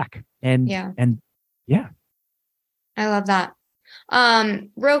come back and yeah. I love that.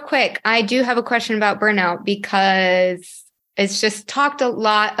 Real quick, I do have a question about burnout because it's just talked a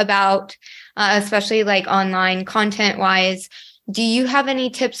lot about, especially like online content wise. Do you have any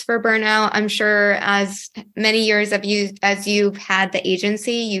tips for burnout? I'm sure as many years as you've had the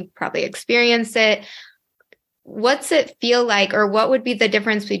agency, you've probably experienced it. What's it feel like, or what would be the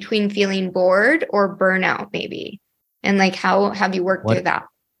difference between feeling bored or burnout maybe? And like, how have you worked through that?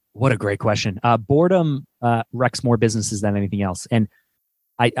 What a great question. Boredom wrecks more businesses than anything else. And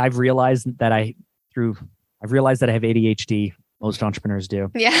I've realized that I have ADHD. Most entrepreneurs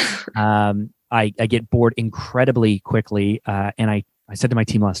do. Yeah. I get bored incredibly quickly. And I said to my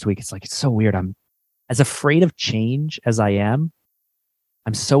team last week, it's so weird. I'm as afraid of change as I am.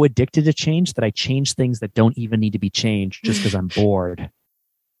 I'm so addicted to change that I change things that don't even need to be changed just because I'm bored.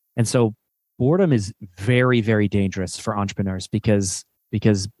 And so boredom is very, very dangerous for entrepreneurs because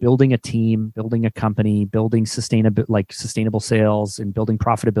building a team, building a company, building sustainable sales and building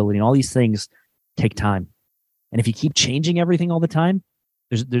profitability and all these things take time. And if you keep changing everything all the time,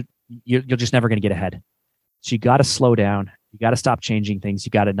 you're just never going to get ahead. So you got to slow down. You got to stop changing things. You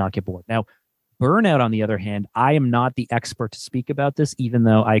got to not get bored. Now, burnout, on the other hand, I am not the expert to speak about this, even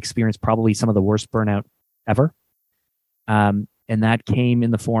though I experienced probably some of the worst burnout ever. And that came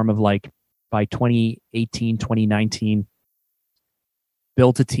in the form of by 2018, 2019,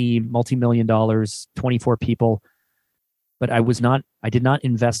 built a team, multi-million dollars, 24 people. But I did not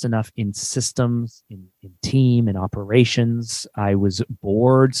invest enough in systems, in team, in operations. I was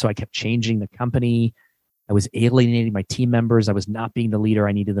bored, so I kept changing the company. I was alienating my team members. I was not being the leader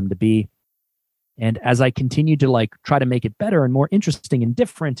I needed them to be. And as I continued to try to make it better and more interesting and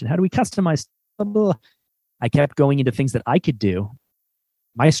different, and how do we customize, blah, blah, blah, I kept going into things that I could do,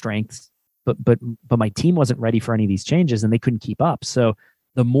 my strengths, but my team wasn't ready for any of these changes and they couldn't keep up. So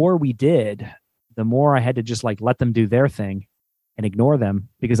the more we did, the more I had to just let them do their thing and ignore them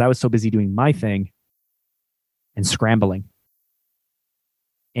because I was so busy doing my thing and scrambling.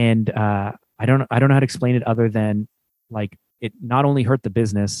 And I don't know how to explain it other than it not only hurt the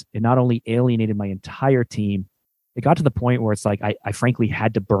business, it not only alienated my entire team. It got to the point where it's I frankly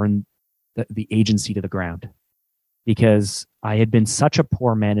had to burn the agency to the ground because I had been such a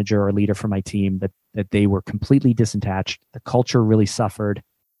poor manager or leader for my team that they were completely disattached. The culture really suffered.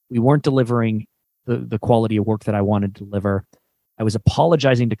 We weren't delivering the quality of work that I wanted to deliver. I was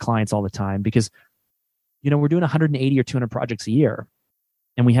apologizing to clients all the time because, we're doing 180 or 200 projects a year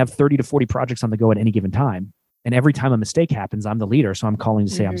and we have 30 to 40 projects on the go at any given time. And every time a mistake happens, I'm the leader. So I'm calling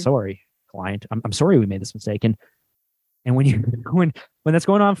to say, I'm sorry, client. I'm sorry we made this mistake. And when that's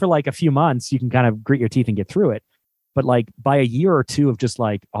going on for a few months, you can kind of grit your teeth and get through it. But by a year or two of just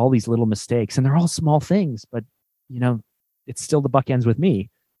all these little mistakes, and they're all small things, but it's still the buck ends with me.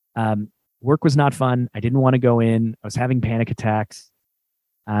 Work was not fun. I didn't want to go in. I was having panic attacks.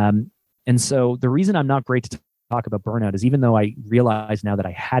 And so the reason I'm not great to talk about burnout is even though I realize now that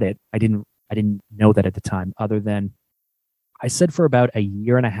I had it, I didn't know that at the time, other than I said for about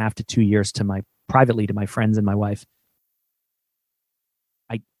 1.5 to 2 years privately to my friends and my wife,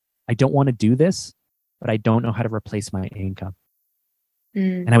 I don't want to do this, but I don't know how to replace my income.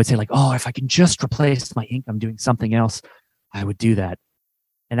 And I would say if I can just replace my income doing something else, I would do that.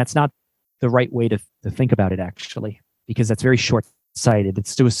 And that's not the right way to think about it, actually, because that's very short-sighted.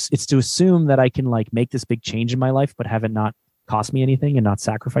 It's to assume that I can make this big change in my life, but have it not cost me anything and not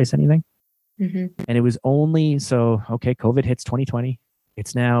sacrifice anything. And it was only COVID hits 2020.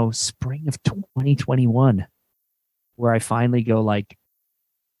 It's now spring of 2021 where I finally go like,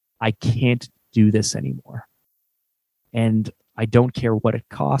 I can't do this anymore. And I don't care what it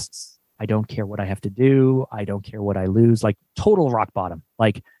costs. I don't care what I have to do. I don't care what I lose. Like total rock bottom.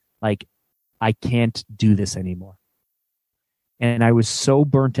 Like I can't do this anymore. And I was so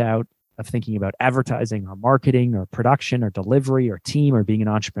burnt out of thinking about advertising or marketing or production or delivery or team or being an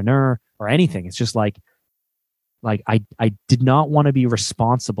entrepreneur or anything. It's just like I did not want to be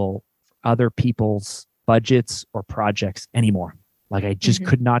responsible for other people's budgets or projects anymore. Like I just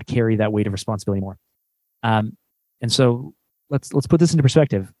could not carry that weight of responsibility anymore. And so let's put this into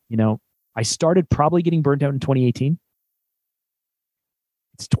perspective. You know, I started probably getting burnt out in 2018.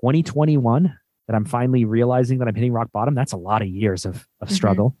 It's 2021 that I'm finally realizing that I'm hitting rock bottom. That's a lot of years of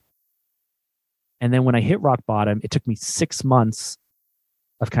struggle. And then when I hit rock bottom, it took me 6 months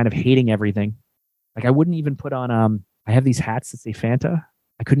of kind of hating everything. Like I wouldn't even put on, I have these hats that say Fanta.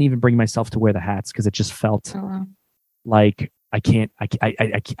 I couldn't even bring myself to wear the hats because it just felt like I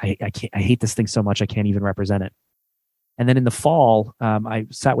hate this thing so much. I can't even represent it. And then in the fall, I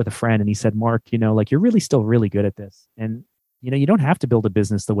sat with a friend and he said, Mark, you know, like you're really still really good at this. And, you know, you don't have to build a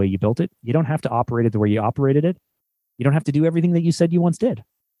business the way you built it. You don't have to operate it the way you operated it. You don't have to do everything that you said you once did,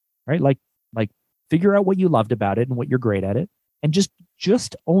 right? Like figure out what you loved about it and what you're great at it. And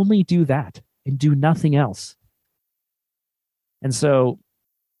just only do that and do nothing else. And so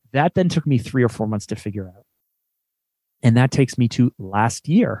that then took me 3 or 4 months to figure out. And that takes me to last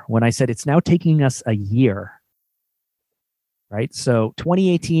year when I said it's now taking us a year, right? So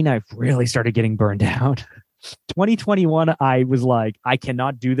 2018, I've really started getting burned out. 2021, I was like, I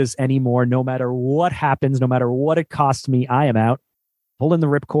cannot do this anymore. No matter what happens, no matter what it costs me, I am out. Pulling the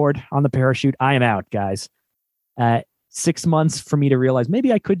ripcord on the parachute, I am out, guys. 6 months for me to realize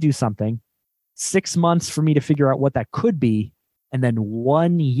maybe I could do something. 6 months for me to figure out what that could be. And then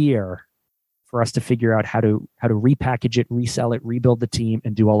 1 year for us to figure out how to repackage it, resell it, rebuild the team,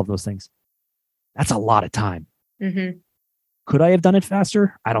 and do all of those things. That's a lot of time. Could I have done it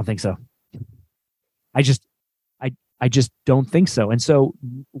faster? I don't think so. I just don't think so. And so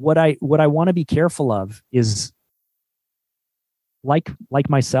what I want to be careful of is like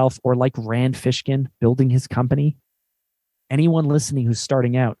myself or like Rand Fishkin building his company, anyone listening who's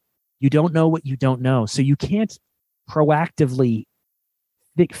starting out, you don't know what you don't know. So you can't proactively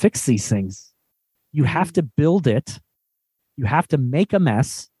fix these things. You have to build it. You have to make a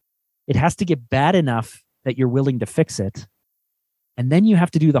mess. It has to get bad enough that you're willing to fix it. And then you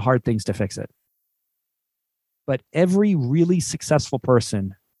have to do the hard things to fix it. But every really successful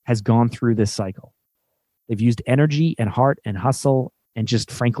person has gone through this cycle. They've used energy and heart and hustle and just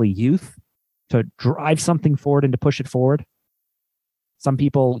frankly youth to drive something forward and to push it forward. Some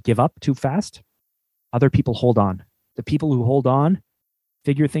people give up too fast. Other people hold on. The people who hold on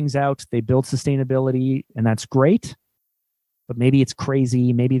figure things out. They build sustainability, and that's great. But maybe it's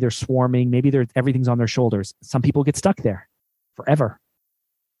crazy. Maybe they're swarming. Maybe everything's on their shoulders. Some people get stuck there forever.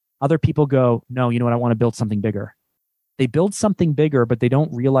 Other people go, no, you know what? I want to build something bigger. They build something bigger, but they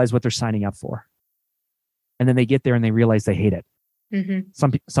don't realize what they're signing up for. And then they get there and they realize they hate it.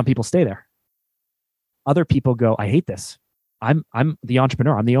 Some people stay there. Other people go, I hate this. I'm the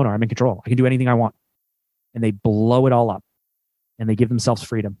entrepreneur. I'm the owner. I'm in control. I can do anything I want. And they blow it all up and they give themselves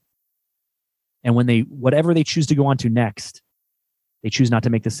freedom. And when whatever they choose to go on to next, they choose not to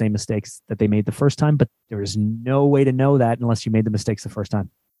make the same mistakes that they made the first time, but there is no way to know that unless you made the mistakes the first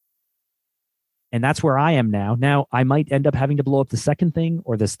time. And that's where I am now. Now, I might end up having to blow up the second thing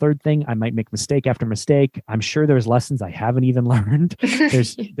or this third thing. I might make mistake after mistake. I'm sure there's lessons I haven't even learned.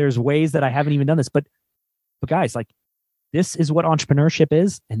 There's ways that I haven't even done this. But guys, like this is what entrepreneurship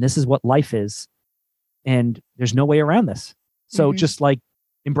is, and this is what life is. And there's no way around this. So just like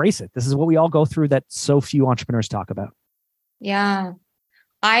embrace it. This is what we all go through that so few entrepreneurs talk about. Yeah.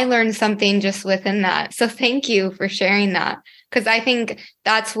 I learned something just within that. So thank you for sharing that. Because I think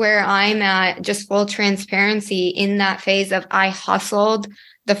that's where I'm at, just full transparency in that phase of I hustled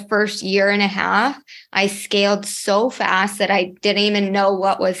the first year and a half. I scaled so fast that I didn't even know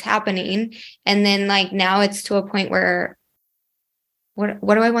what was happening. And then like now it's to a point where what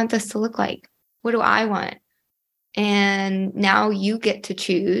do I want this to look like? What do I want? And now you get to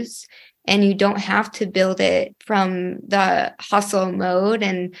choose. And you don't have to build it from the hustle mode.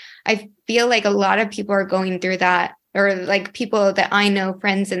 And I feel like a lot of people are going through that, or like people that I know,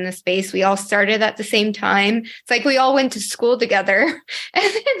 friends in the space, we all started at the same time. It's like we all went to school together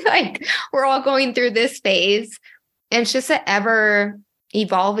and then like we're all going through this phase. And it's just an ever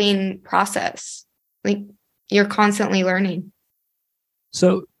evolving process. Like you're constantly learning.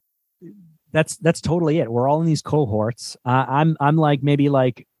 So That's totally it. We're all in these cohorts. I'm like maybe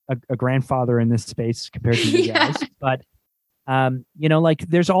like a grandfather in this space compared to you Yeah. guys, but like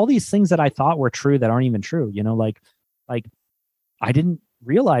there's all these things that I thought were true that aren't even true. Like I didn't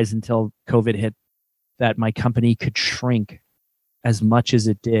realize until COVID hit that my company could shrink as much as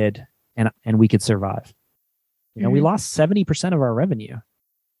it did, and we could survive. We lost 70% of our revenue.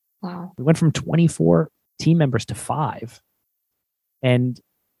 Wow. We went from 24 team members to 5. And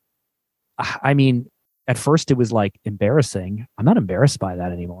I mean, at first it was like embarrassing. I'm not embarrassed by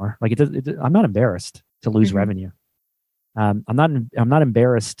that anymore. Like I'm not embarrassed to lose revenue. I'm not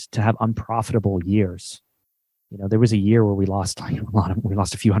embarrassed to have unprofitable years. There was a year where we lost a few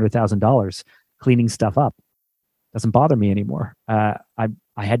 $100,000 cleaning stuff up. Doesn't bother me anymore. There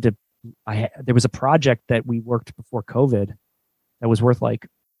was a project that we worked before COVID that was worth like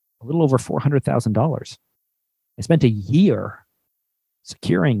a little over $400,000. I spent a year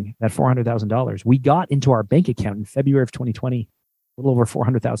securing that $400,000. We got into our bank account in February of 2020, a little over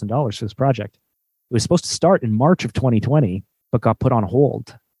 $400,000 for this project. It was supposed to start in March of 2020, but got put on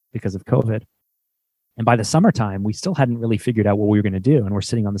hold because of COVID. And by the summertime, we still hadn't really figured out what we were going to do. And we're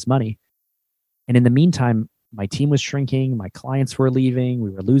sitting on this money. And in the meantime, my team was shrinking. My clients were leaving.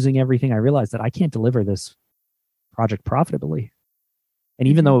 We were losing everything. I realized that I can't deliver this project profitably. And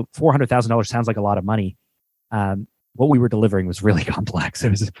even though $400,000 sounds like a lot of money, what we were delivering was really complex. It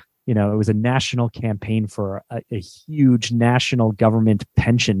was a national campaign for a huge national government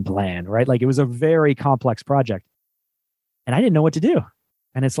pension plan, right? Like it was a very complex project. And I didn't know what to do.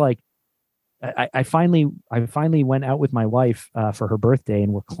 And it's like, I finally went out with my wife for her birthday,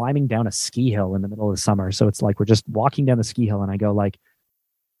 and we're climbing down a ski hill in the middle of the summer. So it's like we're just walking down the ski hill, and I go like,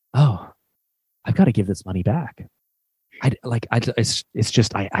 "Oh, I've got to give this money back." It's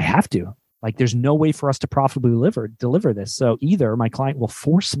just I have to. Like, there's no way for us to profitably deliver this. So either my client will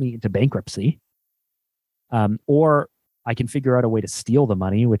force me into bankruptcy, or I can figure out a way to steal the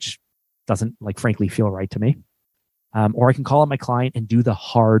money, which doesn't frankly feel right to me. Or I can call up my client and do the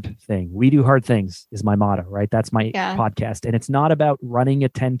hard thing. We do hard things is my motto, right? That's my podcast. And it's not about running a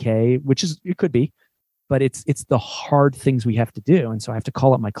 10K, which it could be, but it's the hard things we have to do. And so I have to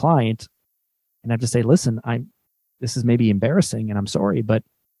call up my client and I have to say, listen, this is maybe embarrassing and I'm sorry, but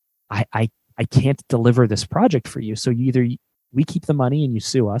I can't deliver this project for you. So either we keep the money and you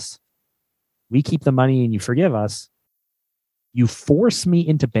sue us, we keep the money and you forgive us, you force me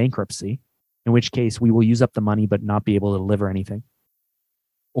into bankruptcy, in which case we will use up the money but not be able to deliver anything.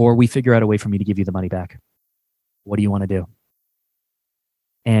 Or we figure out a way for me to give you the money back. What do you want to do?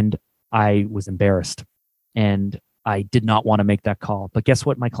 And I was embarrassed and I did not want to make that call. But guess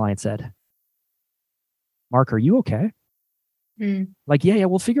what my client said? Mark, are you okay? Like, yeah,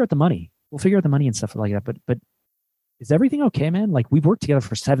 we'll figure out the money. We'll figure out the money and stuff like that. But is everything okay, man? Like, we've worked together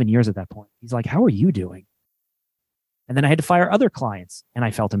for 7 years at that point. He's like, how are you doing? And then I had to fire other clients and I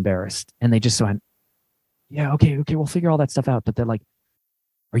felt embarrassed. And they just went, yeah, okay, we'll figure all that stuff out. But they're like,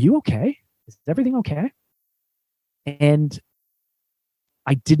 are you okay? Is everything okay? And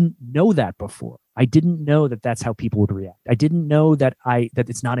I didn't know that before. I didn't know that that's how people would react. I didn't know that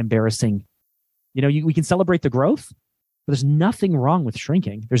it's not embarrassing. We can celebrate the growth, but there's nothing wrong with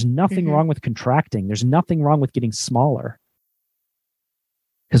shrinking. There's nothing wrong with contracting. There's nothing wrong with getting smaller.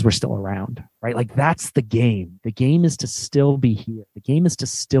 Because we're still around, right? Like, that's the game. The game is to still be here. The game is to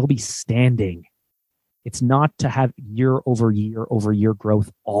still be standing. It's not to have year over year growth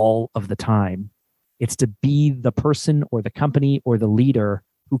all of the time. It's to be the person or the company or the leader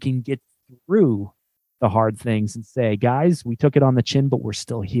who can get through the hard things and say, guys, we took it on the chin, but we're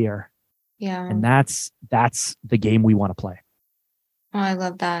still here. Yeah. And that's the game we want to play. Oh, I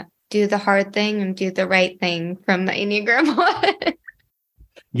love that. Do the hard thing and do the right thing from the Enneagram 1.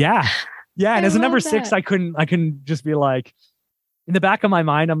 Yeah. And as a number that. 6, I couldn't just be like, in the back of my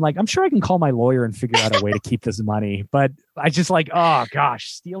mind, I'm like, I'm sure I can call my lawyer and figure out a way to keep this money. But I just like, oh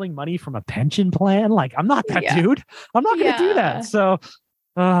gosh, stealing money from a pension plan. Like, I'm not that dude. I'm not going to do that. So,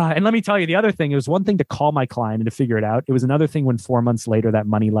 and let me tell you, the other thing, it was one thing to call my client and to figure it out. It was another thing when 4 months later, that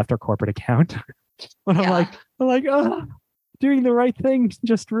money left our corporate account. But I'm like, oh, doing the right thing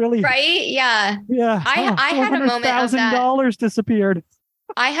just really. Right. Yeah. Yeah. I had a moment of that. $1,000 disappeared.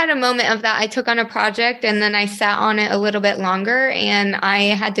 I had a moment of that. I took on a project and then I sat on it a little bit longer and I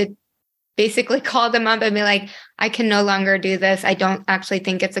had to basically call them up and be like, I can no longer do this. I don't actually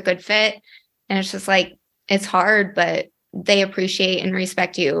think it's a good fit. And it's just like, it's hard, but they appreciate and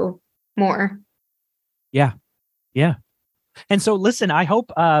respect you more. Yeah. And so listen, I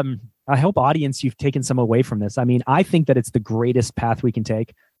hope audience, you've taken some away from this. I mean, I think that it's the greatest path we can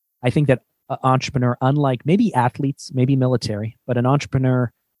take. I think that entrepreneur, unlike maybe athletes, maybe military, but an entrepreneur,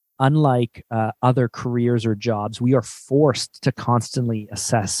 unlike other careers or jobs, we are forced to constantly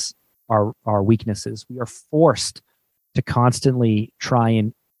assess our weaknesses. We are forced to constantly try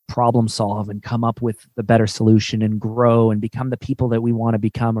and problem solve and come up with the better solution and grow and become the people that we want to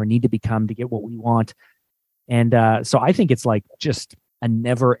become or need to become to get what we want. And so I think it's like just a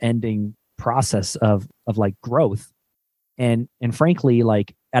never ending process of like growth. And frankly,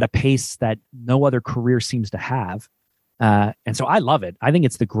 like at a pace that no other career seems to have. And so I love it. I think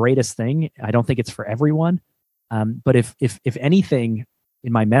it's the greatest thing. I don't think it's for everyone. But if anything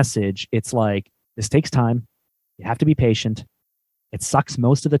in my message, it's like, this takes time. You have to be patient. It sucks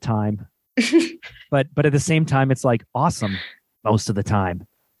most of the time, but at the same time, it's like awesome most of the time.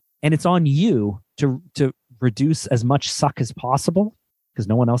 And it's on you to reduce as much suck as possible because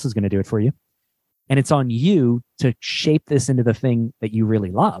no one else is going to do it for you. And it's on you to shape this into the thing that you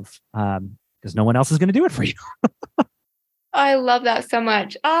really love because no one else is going to do it for you. I love that so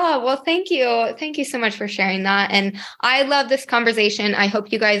much. Well, thank you. Thank you so much for sharing that. And I love this conversation. I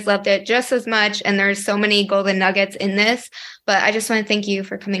hope you guys loved it just as much. And there's so many golden nuggets in this, but I just want to thank you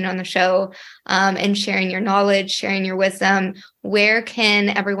for coming on the show and sharing your knowledge, sharing your wisdom. Where can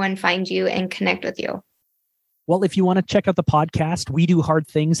everyone find you and connect with you? Well, if you want to check out the podcast, We Do Hard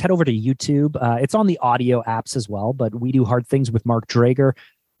Things, head over to YouTube. It's on the audio apps as well, but We Do Hard Things with Mark Drager.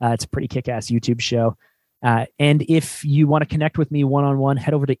 It's a pretty kick-ass YouTube show. And if you want to connect with me one-on-one,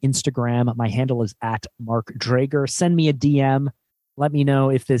 head over to Instagram. My handle is @MarkDrager. Send me a DM. Let me know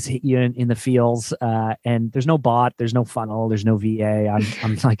if this hit you in the feels. And there's no bot, there's no funnel, there's no VA.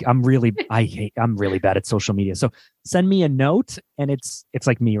 I'm really bad at social media. So send me a note, and it's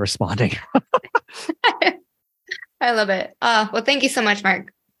like me responding. I love it. Well, thank you so much,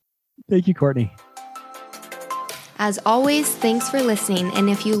 Mark. Thank you, Courtney. As always, thanks for listening. And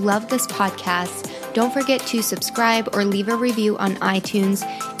if you love this podcast, don't forget to subscribe or leave a review on iTunes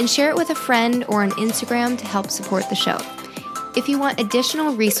and share it with a friend or on Instagram to help support the show. If you want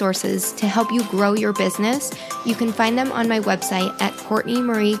additional resources to help you grow your business, you can find them on my website at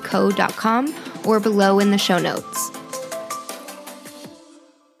CourtneyMarieCo.com or below in the show notes.